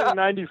was going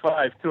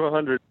 95 to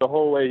 100 the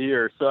whole way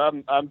here. So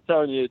I'm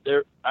telling you,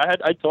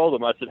 I told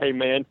him, I said, hey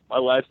man, my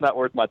life's not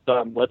worth my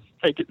thumb. Let's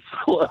take it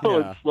slow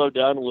and slow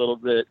down a little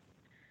bit.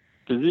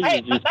 Because he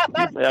had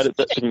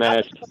it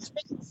smashed.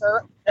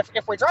 Sir,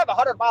 if we drive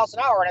 100 miles an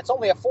hour and it's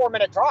only a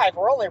 4-minute drive,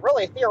 we're only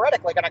really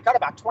theoretically going to cut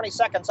about 20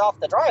 seconds off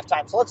the drive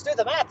time. So let's do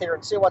the math here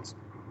and see what's.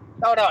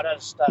 No,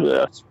 just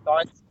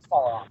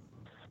fall off.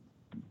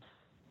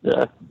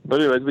 Yeah,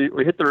 but anyways,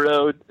 we hit the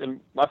road, and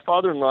my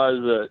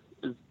father-in-law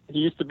he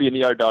used to be an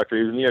ER doctor.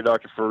 He was an ER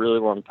doctor for a really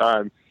long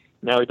time.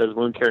 Now he does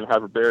wound care and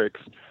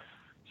hyperbarics.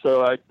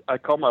 So I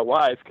called my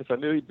wife because I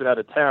knew he'd been out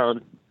of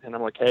town, and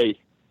I'm like, hey,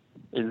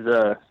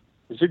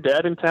 is your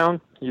dad in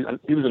town? He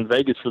was in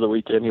Vegas for the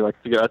weekend. He likes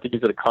to go. I think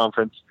he's at a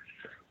conference,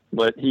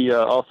 but he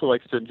also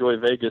likes to enjoy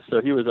Vegas.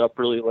 So he was up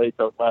really late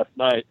last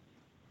night,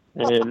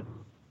 and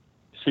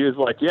she was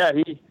like, yeah,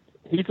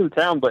 he's in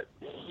town, but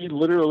he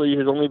literally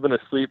has only been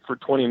asleep for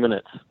 20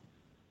 minutes.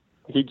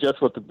 He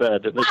just went to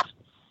bed, and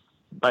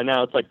by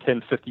now it's like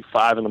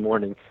 10:55 in the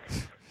morning.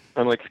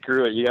 I'm like,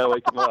 screw it, you gotta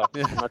wake him up.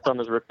 My son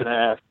was ripping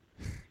ass,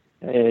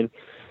 and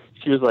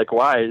she was like,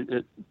 why?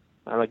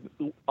 I'm like,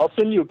 I'll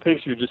send you a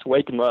picture. Just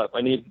wake him up.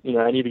 I need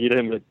to get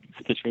him to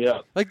stitch me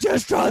up. Like,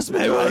 just trust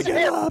me, wake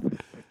him up.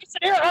 It's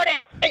an ear, honey.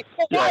 Hey,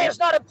 why is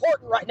not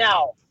important right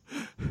now?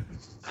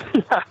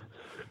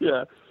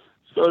 Yeah.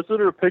 So I sent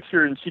her a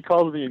picture, and she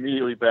calls me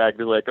immediately back.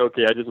 They're like,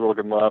 okay, I just woke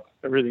him up.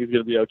 Everything's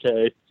going to be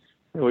okay.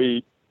 And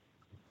we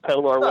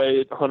pedal our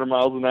way at 100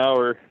 miles an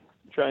hour,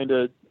 trying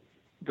to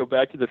go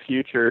back to the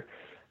future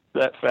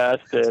that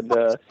fast. And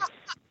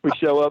we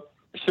show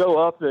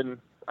up, and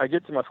I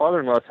get to my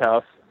father-in-law's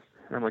house.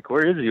 And I'm like,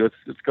 where is he?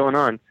 What's going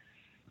on?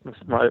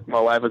 My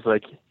wife was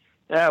like,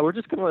 yeah, we're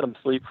just going to let him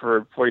sleep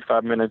for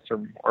 45 minutes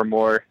or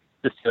more,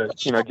 just to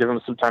give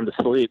him some time to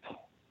sleep.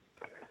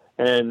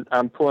 And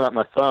I'm pulling out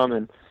my thumb,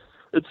 and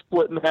it's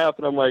split in half,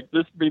 and I'm like,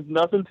 this means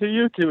nothing to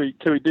you? Can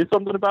we do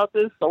something about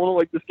this? I want to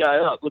wake this guy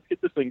up. Let's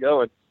get this thing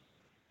going.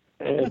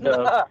 And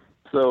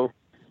so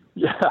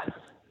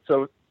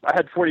I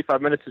had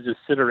 45 minutes to just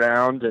sit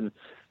around and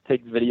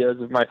take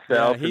videos of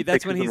myself. Yeah,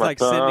 that's when he's like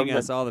sending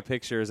us all the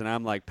pictures, and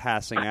I'm like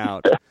passing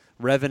out.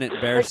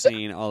 Revenant bear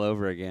scene all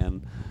over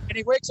again. And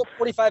he wakes up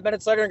 45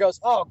 minutes later and goes,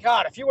 oh,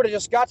 God, if you would have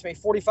just got to me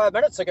 45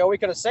 minutes ago, we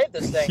could have saved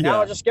this thing.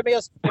 Now just give me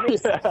a I'm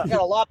going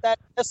to lop that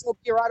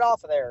SLP right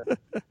off of there.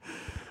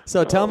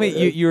 So tell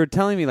me, you were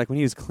telling me, like, when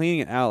he was cleaning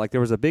it out, like, there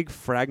was a big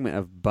fragment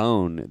of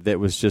bone that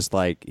was just,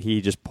 like,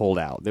 he just pulled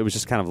out. It was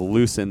just kind of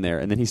loose in there.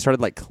 And then he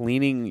started, like,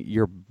 cleaning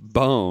your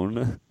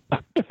bone.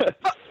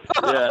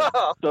 Yeah.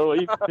 So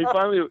he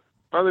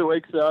finally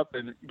wakes up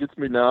and gets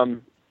me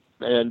numb.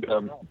 And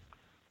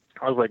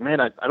I was like, man,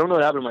 I don't know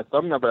what happened to my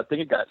thumb now, but I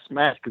think it got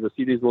smashed because I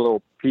see these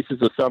little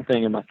pieces of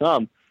something in my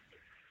thumb.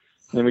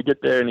 And then we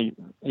get there, and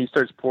he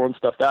starts pulling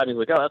stuff out, and he's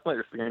like, oh, that's not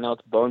your fingernail,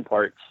 it's bone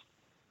parts.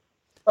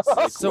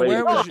 So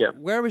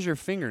where was your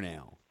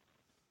fingernail?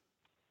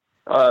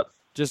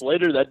 Just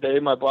later that day,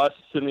 my boss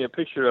sent me a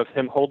picture of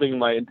him holding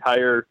my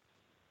entire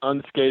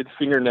unscathed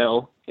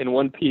fingernail in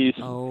one piece,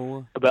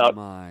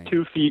 about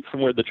 2 feet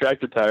from where the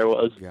tractor tire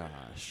was.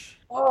 Gosh.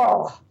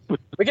 Oh,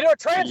 we can do a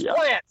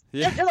transplant.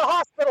 Get to the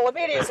hospital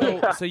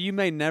immediately. So you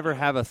may never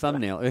have a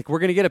thumbnail. Like, we're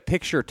gonna get a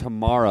picture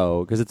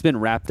tomorrow because it's been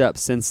wrapped up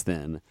since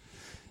then.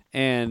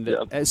 And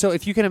so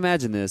if you can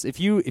imagine this, if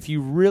you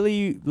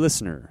really,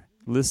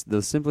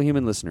 the Simply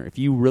Human listener, if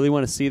you really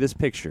want to see this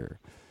picture,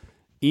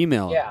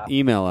 email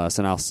us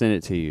and I'll send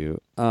it to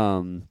you.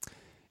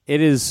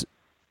 it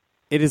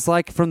is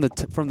like from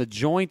the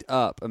joint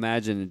up.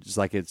 Imagine it's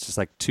just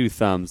like two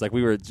thumbs. Like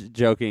we were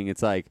joking.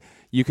 It's like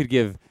you could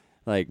give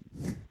like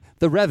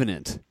the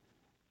Revenant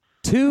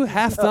 2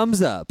 half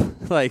thumbs up.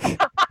 Like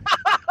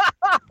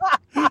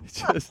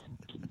just.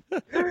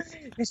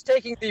 He's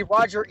taking the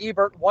Roger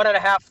Ebert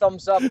 1.5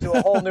 thumbs up to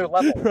a whole new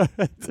level.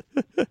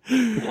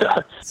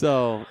 Right.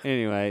 So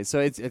anyway,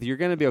 you're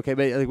going to be okay.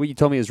 But like, what you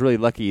told me is really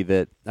lucky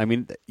that, I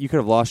mean, you could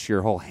have lost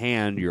your whole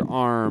hand, your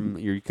arm,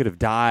 you could have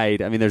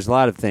died. I mean, there's a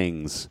lot of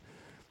things.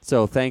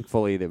 So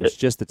thankfully, that was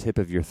just the tip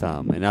of your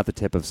thumb and not the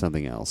tip of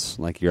something else,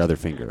 like your other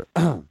finger.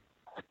 I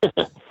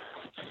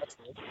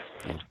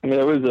mean,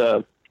 it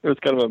was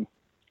kind of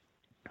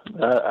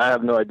I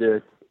have no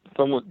idea.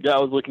 Someone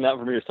was looking out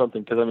for me or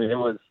something, because I mean, it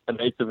was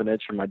 1/8 of an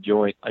inch from my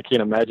joint. I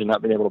can't imagine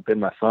not being able to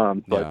bend my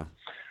thumb, but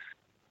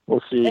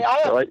we'll see. Hey,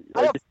 I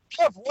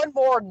have one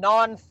more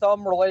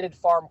non-thumb related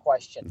farm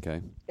question.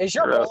 Okay. Is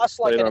your boss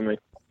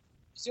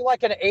is he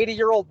like an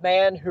 80-year-old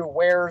man who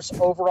wears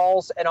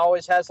overalls and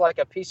always has like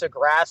a piece of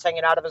grass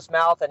hanging out of his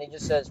mouth, and he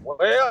just says,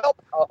 "Well,"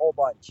 a whole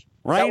bunch? Is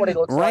that what he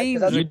looks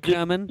like?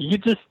 Coming. You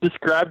just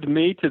described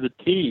me to the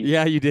T.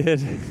 Yeah, you did.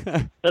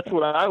 That's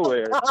what I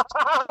wear.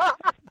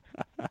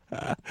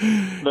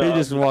 He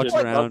just walks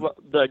around.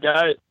 The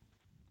guy,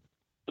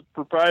 the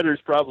proprietor's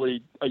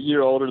probably a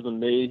year older than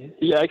me.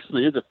 He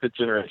actually is a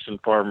fifth-generation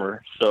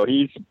farmer, so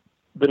he's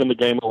been in the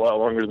game a lot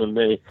longer than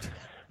me.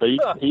 But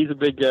he's a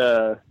big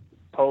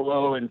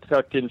polo and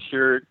tucked-in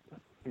shirt.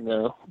 You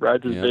know,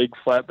 rides his big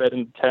flatbed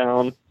in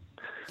town.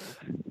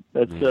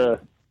 That's I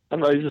don't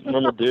know. He's just a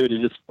normal dude.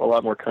 He's just a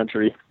lot more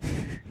country.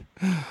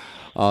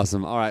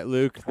 Awesome. All right,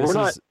 Luke.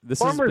 Farmers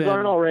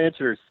aren't all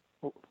ranchers.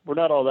 We're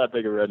not all that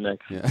big of rednecks.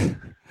 Yeah.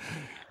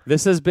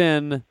 This has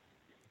been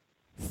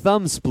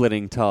Thumb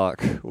Splitting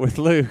Talk with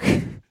Luke.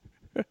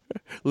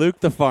 Luke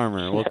the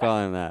Farmer, we'll call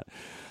him that.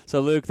 So,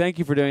 Luke, thank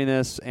you for doing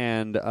this,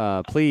 and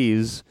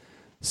please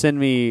send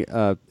me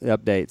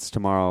updates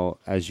tomorrow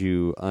as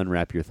you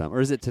unwrap your thumb.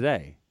 Or is it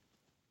today?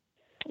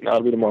 No,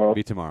 it'll be tomorrow. It'll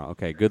be tomorrow.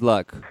 Okay, good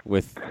luck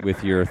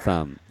with your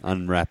thumb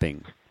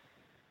unwrapping.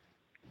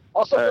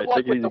 Also, good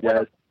luck with the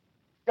winter.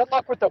 Good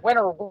luck with the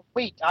winter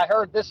wheat. I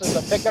heard this is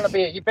going to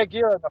be a big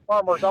year in the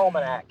Farmer's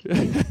Almanac.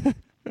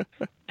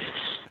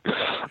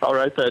 I'll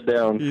write that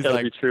down. It's got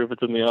to be true if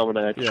it's in the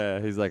almanac. Yeah,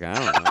 he's like, I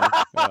don't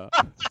know.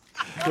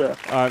 Yeah.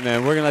 All right,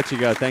 man, we're going to let you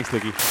go. Thanks,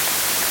 Lukey.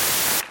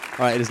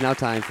 All right, it is now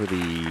time for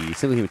the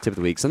Simply Human Tip of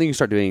the Week, something you can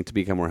start doing to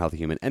become a more healthy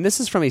human. And this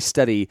is from a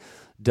study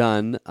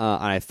done,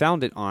 and I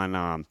found it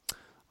on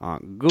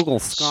Google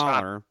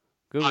Scholar.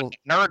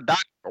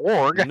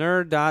 Nerd.org.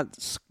 Nerd.org.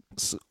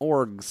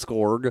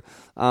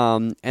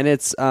 And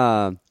it's,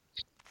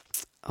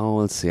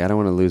 let's see. I don't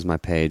want to lose my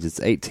page. It's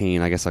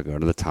 18. I guess I'll go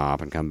to the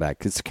top and come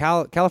back. It's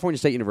California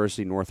State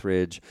University,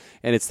 Northridge,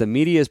 and it's the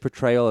media's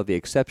portrayal of the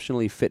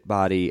exceptionally fit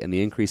body and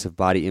the increase of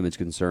body image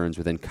concerns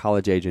within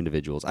college-age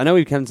individuals. I know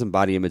we've done some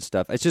body image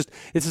stuff. It's just,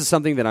 this is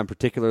something that I'm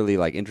particularly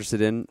interested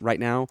in right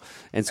now,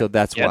 and so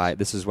that's why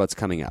this is what's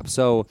coming up.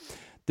 So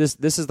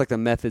This is like the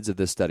methods of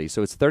this study.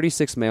 So it's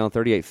 36 male and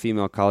 38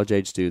 female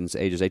college-age students,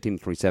 ages 18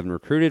 to 27,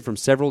 recruited from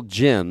several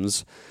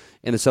gyms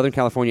in the Southern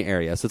California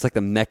area. So it's like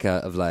the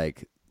mecca of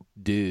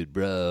dude,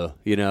 bro,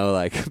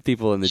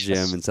 people in the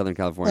gym in Southern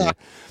California.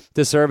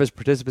 To serve as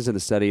participants in the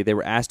study, they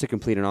were asked to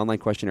complete an online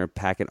questionnaire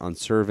packet on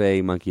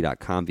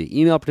surveymonkey.com via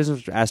email.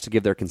 Participants were asked to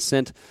give their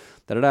consent,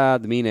 the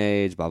mean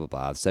age, blah, blah,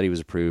 blah. The study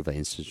was approved by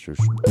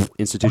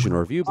Institutional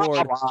Review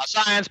Board.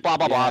 Science, blah,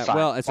 blah, blah. Science.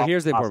 Well, so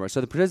here's the important part. So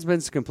the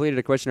participants completed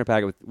a questionnaire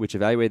packet which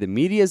evaluated the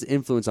media's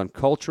influence on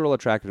cultural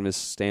attractiveness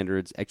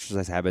standards,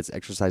 exercise habits,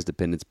 exercise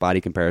dependence,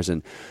 body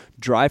comparison,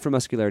 drive for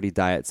muscularity,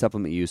 diet,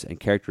 supplement use, and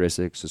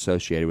characteristics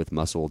associated with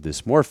muscle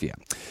dysmorphia.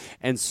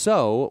 And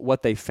so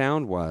what they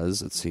found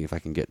was, let's see if I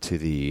can get to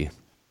the...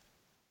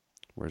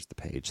 Where's the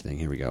page thing?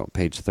 Here we go.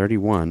 Page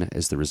 31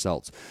 is the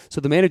results. So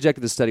the main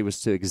objective of the study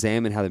was to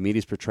examine how the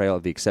media's portrayal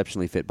of the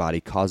exceptionally fit body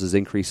causes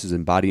increases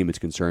in body image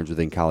concerns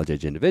within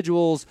college-age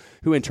individuals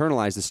who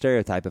internalize the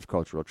stereotype of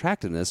cultural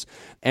attractiveness.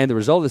 And the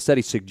result of the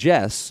study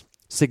suggests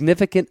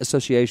significant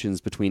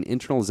associations between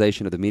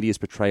internalization of the media's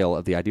portrayal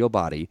of the ideal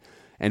body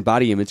and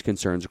body image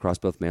concerns across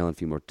both male and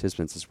female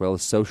participants, as well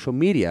as social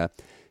media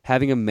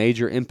having a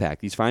major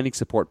impact. These findings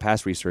support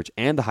past research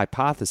and the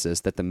hypothesis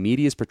that the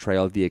media's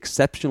portrayal of the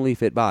exceptionally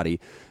fit body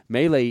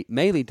may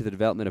lead to the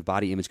development of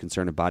body image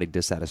concern and body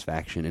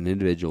dissatisfaction in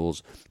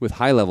individuals with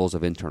high levels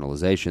of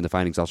internalization. The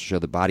findings also show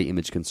that body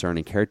image concern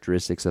and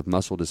characteristics of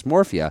muscle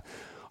dysmorphia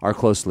are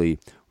closely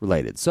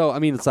related. So, I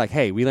mean, it's like,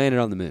 hey, we landed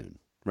on the moon,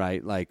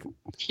 right?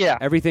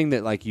 Everything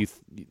that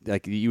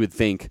you would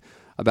think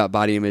about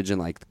body image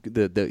and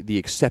the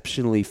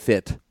exceptionally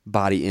fit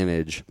body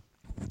image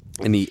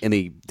and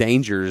the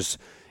dangers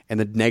and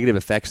the negative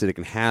effects that it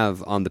can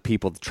have on the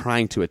people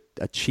trying to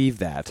achieve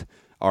that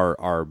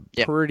are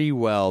pretty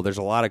well. There's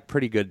a lot of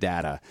pretty good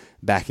data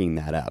backing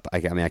that up. I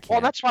can't. Well,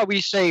 that's why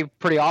we say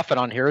pretty often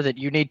on here that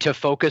you need to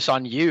focus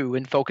on you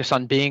and focus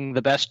on being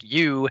the best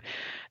you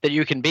that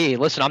you can be.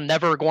 Listen, I'm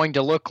never going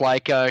to look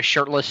like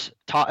shirtless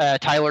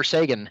Tyler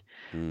Sagan.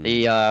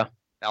 The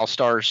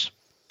All-Star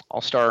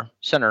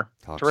center.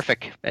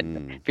 Terrific.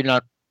 And if you're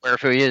not aware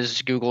of who he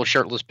is, Google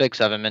shirtless pics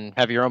of him and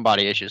have your own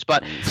body issues.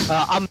 But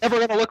I'm never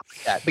going to look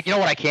like that. But you know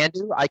what I can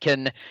do? I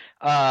can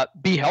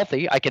be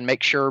healthy. I can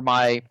make sure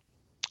my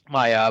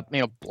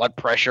blood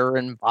pressure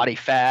and body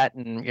fat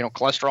and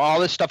cholesterol, all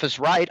this stuff is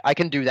right. I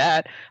can do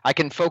that. I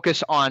can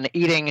focus on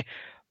eating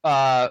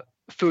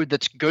food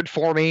that's good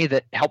for me,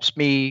 that helps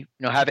me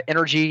have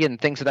energy and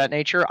things of that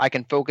nature. I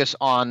can focus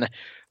on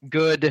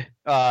good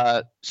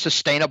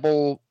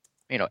sustainable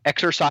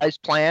exercise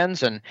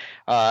plans and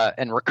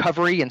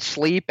recovery and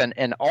sleep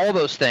and all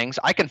those things.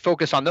 I can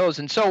focus on those.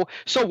 And so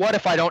what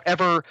if I don't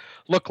ever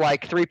look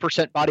like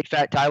 3% body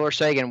fat Tyler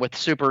Sagan with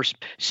super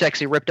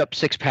sexy ripped up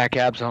 6-pack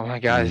abs? Oh my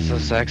God, he's so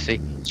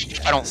sexy.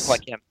 I don't look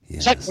like him.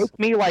 Does that make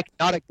me like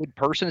not a good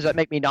person? Does that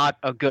make me not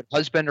a good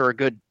husband or a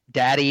good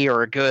daddy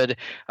or a good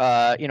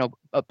a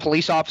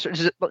police officer?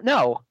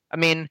 No. I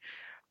mean,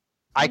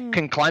 I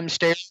can climb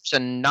stairs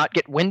and not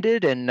get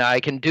winded, and I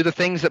can do the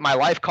things that my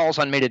life calls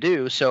on me to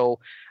do. So,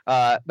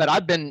 but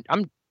I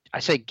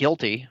say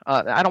guilty.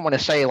 I don't want to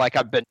say like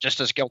I've been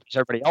just as guilty as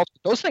everybody else,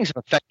 but those things have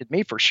affected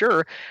me for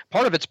sure.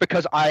 Part of it's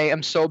because I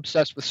am so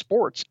obsessed with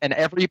sports, and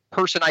every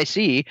person I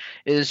see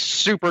is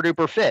super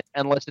duper fit,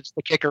 unless it's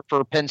the kicker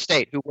for Penn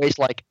State who weighs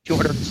like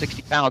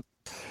 260 pounds,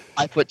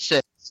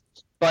 5'6".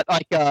 But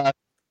like, and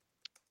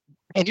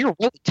you're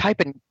really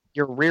typing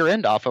your rear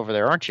end off over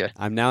there, aren't you?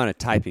 I'm now in a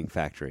typing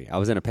factory. I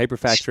was in a paper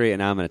factory, and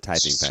now I'm in a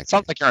typing factory.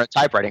 Sounds like you're in a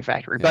typewriting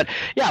factory. Yeah. But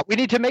yeah, we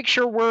need to make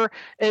sure we're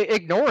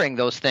ignoring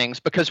those things,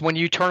 because when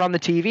you turn on the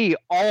TV,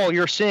 all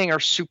you're seeing are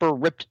super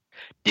ripped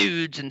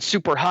dudes and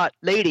super hot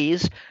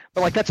ladies.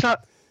 But like, that's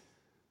not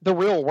the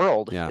real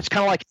world. Yeah. It's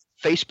kind of like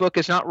Facebook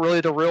is not really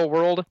the real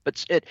world,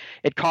 but it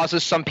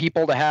causes some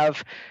people to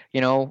have,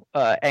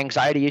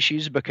 anxiety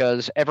issues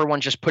because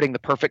everyone's just putting the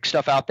perfect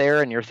stuff out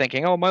there, and you're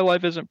thinking, oh, my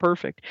life isn't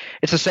perfect.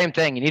 It's the same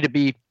thing. You need to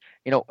be,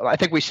 I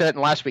think we said it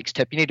in last week's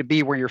tip. You need to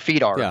be where your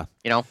feet are. Yeah.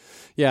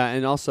 Yeah,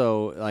 and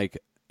also like,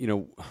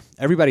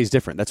 everybody's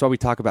different. That's why we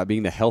talk about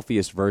being the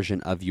healthiest version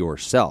of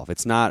yourself.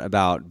 It's not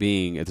about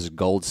being this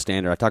gold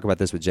standard. I talk about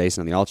this with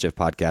Jason on the Alt Shift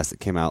podcast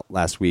that came out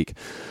last week.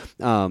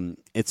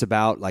 It's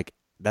about like,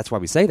 that's why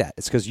we say that.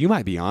 It's because you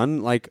might be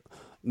on like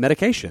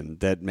medication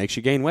that makes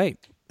you gain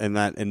weight, and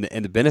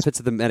the benefits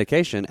of the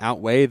medication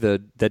outweigh the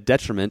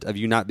detriment of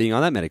you not being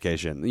on that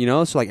medication.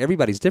 So like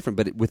everybody's different,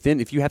 but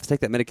if you have to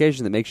take that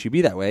medication that makes you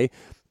be that way,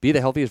 be the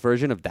healthiest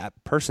version of that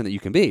person that you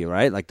can be,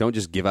 right? Like, don't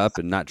just give up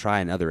and not try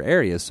in other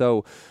areas.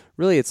 So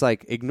really, it's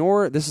like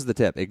this is the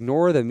tip: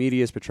 ignore the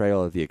media's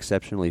portrayal of the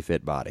exceptionally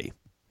fit body,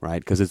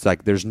 right? Because it's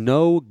like there's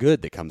no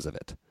good that comes of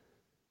it.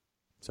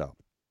 So,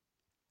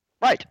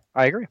 right,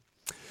 I agree.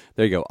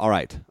 There you go. All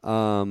right.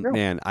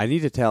 Man, I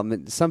need to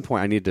at some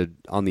point,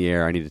 on the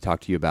air, I need to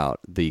talk to you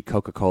about the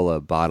Coca-Cola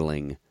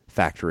bottling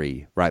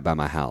factory right by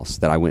my house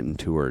that I went and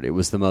toured. It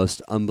was the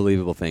most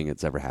unbelievable thing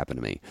that's ever happened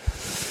to me.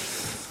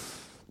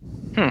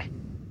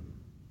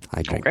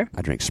 I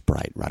drank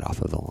Sprite right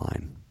off of the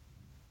line.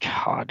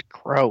 God,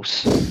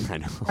 gross. I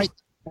know. Sprite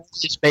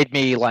just made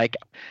me like,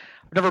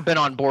 I've never been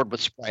on board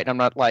with Sprite. I'm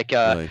not like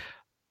really?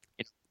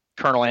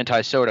 Colonel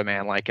Anti-Soda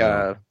man. Like,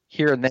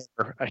 here and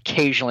there,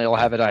 occasionally I'll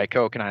have a Diet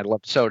Coke, and I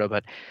love soda,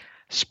 but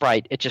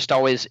Sprite, it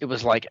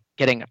was like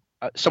getting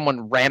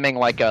someone ramming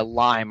like a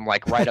lime,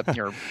 like right up in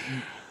your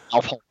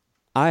mouth hole.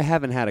 I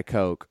haven't had a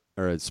Coke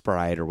or a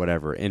Sprite or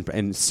whatever,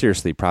 and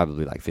seriously,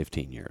 probably like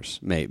 15 years,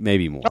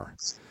 maybe more.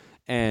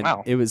 And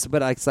wow. It's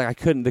like I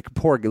couldn't. The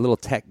poor little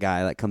tech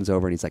guy like comes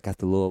over and he's like got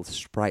the little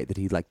Sprite that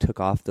he like took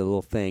off the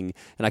little thing,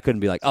 and I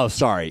couldn't be like, oh,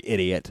 sorry,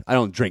 idiot, I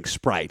don't drink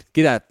Sprite.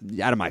 Get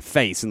out of my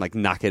face, and like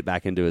knock it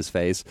back into his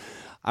face.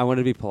 I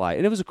wanted to be polite,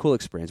 and it was a cool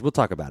experience. We'll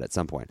talk about it at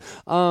some point.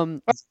 All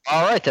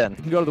right, then. You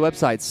can go to the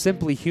website,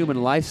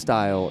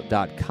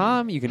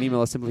 simplyhumanlifestyle.com. You can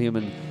email us,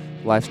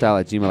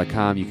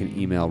 simplyhumanlifestyle@gmail.com. You can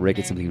email Rick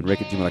at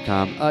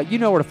simplyhumanrick@gmail.com. You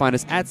know where to find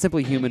us. At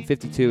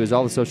simplyhuman52 is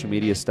all the social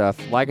media stuff.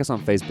 Like us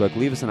on Facebook.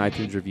 Leave us an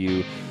iTunes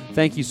review.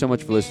 Thank you so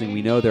much for listening.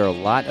 We know there are a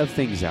lot of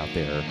things out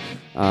there,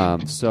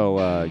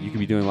 so you can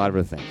be doing a lot of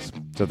other things.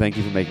 So thank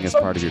you for making us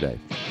part of your day.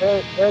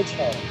 Very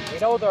true. We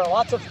know there are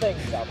lots of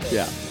things out there.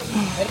 Yeah.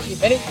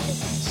 Many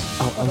things.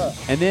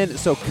 And then,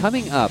 so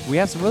coming up, we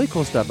have some really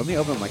cool stuff. Let me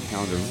open up my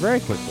calendar very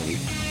quickly.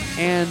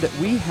 And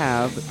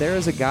there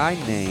is a guy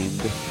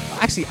named,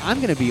 actually, I'm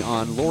going to be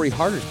on Lori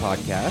Harder's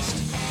podcast.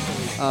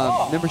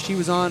 Remember, she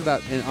was on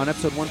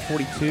episode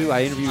 142.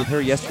 I interviewed with her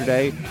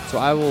yesterday, so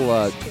I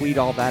will tweet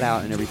all that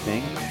out and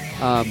everything.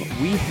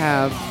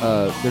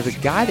 There's a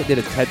guy that did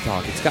a TED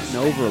Talk. It's gotten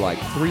over like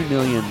 3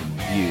 million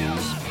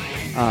views.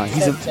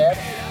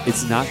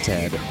 It's not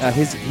Ted.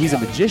 He's a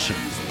magician.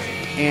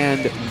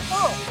 And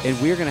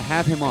we're going to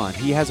have him on.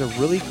 He has a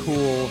really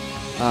cool,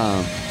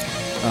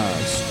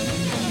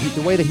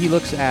 the way that he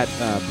looks at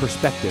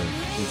perspective.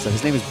 And so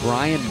his name is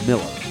Brian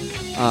Miller,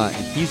 and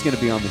he's going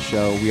to be on the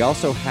show. We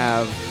also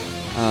have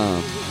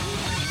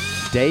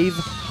Dave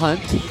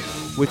Hunt,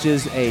 which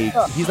is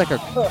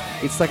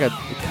it's like a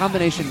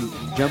combination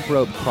jump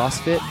rope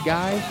CrossFit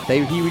guy.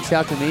 He reached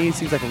out to me. It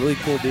seems like a really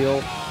cool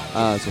deal.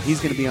 So he's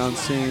going to be on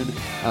soon.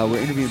 We're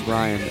interviewing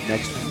Brian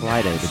next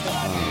Friday, the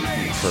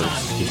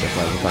first. We'll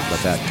talk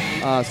about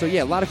that. So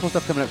yeah, a lot of cool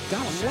stuff coming up.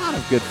 Got a lot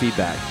of good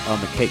feedback on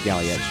the Kate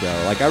Galliette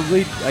show. Like I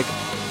really like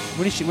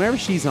whenever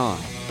she's on,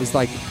 it's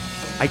like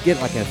I get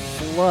like a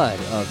flood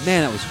of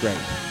man, that was great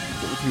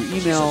through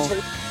email.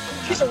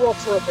 She's a real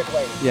terrific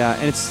lady. Yeah,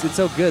 and it's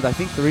so good. I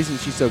think the reason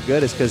she's so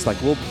good is because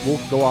like we'll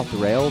go off the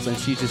rails, and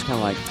she's just kind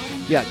of like,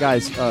 yeah,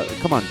 guys,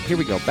 come on, here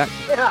we go, back,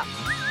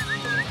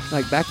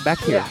 like back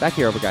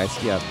here, over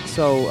guys. Yeah.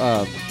 So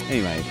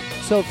anyway,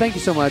 so thank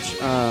you so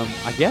much.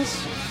 I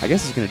guess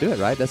it's gonna do it,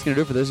 right? That's gonna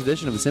do it for this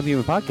edition of the Simply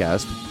Human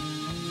Podcast.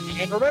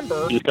 And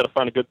remember, you just got to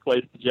find a good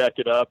place to jack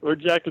it up. We're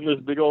jacking this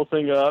big old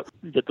thing up,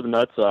 get the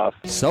nuts off.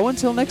 So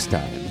until next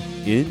time,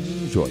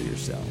 enjoy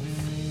yourself.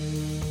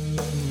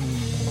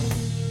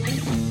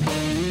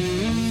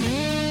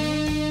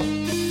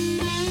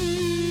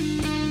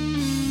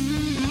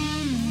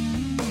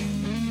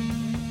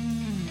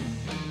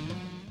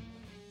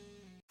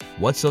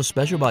 What's so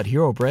special about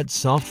Hero Bread's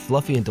soft,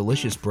 fluffy, and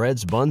delicious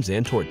breads, buns,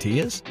 and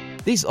tortillas?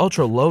 These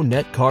ultra-low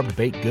net-carb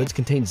baked goods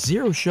contain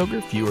zero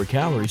sugar, fewer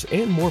calories,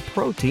 and more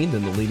protein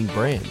than the leading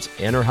brands,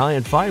 and are high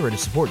in fiber to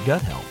support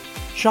gut health.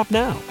 Shop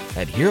now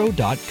at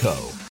Hero.co.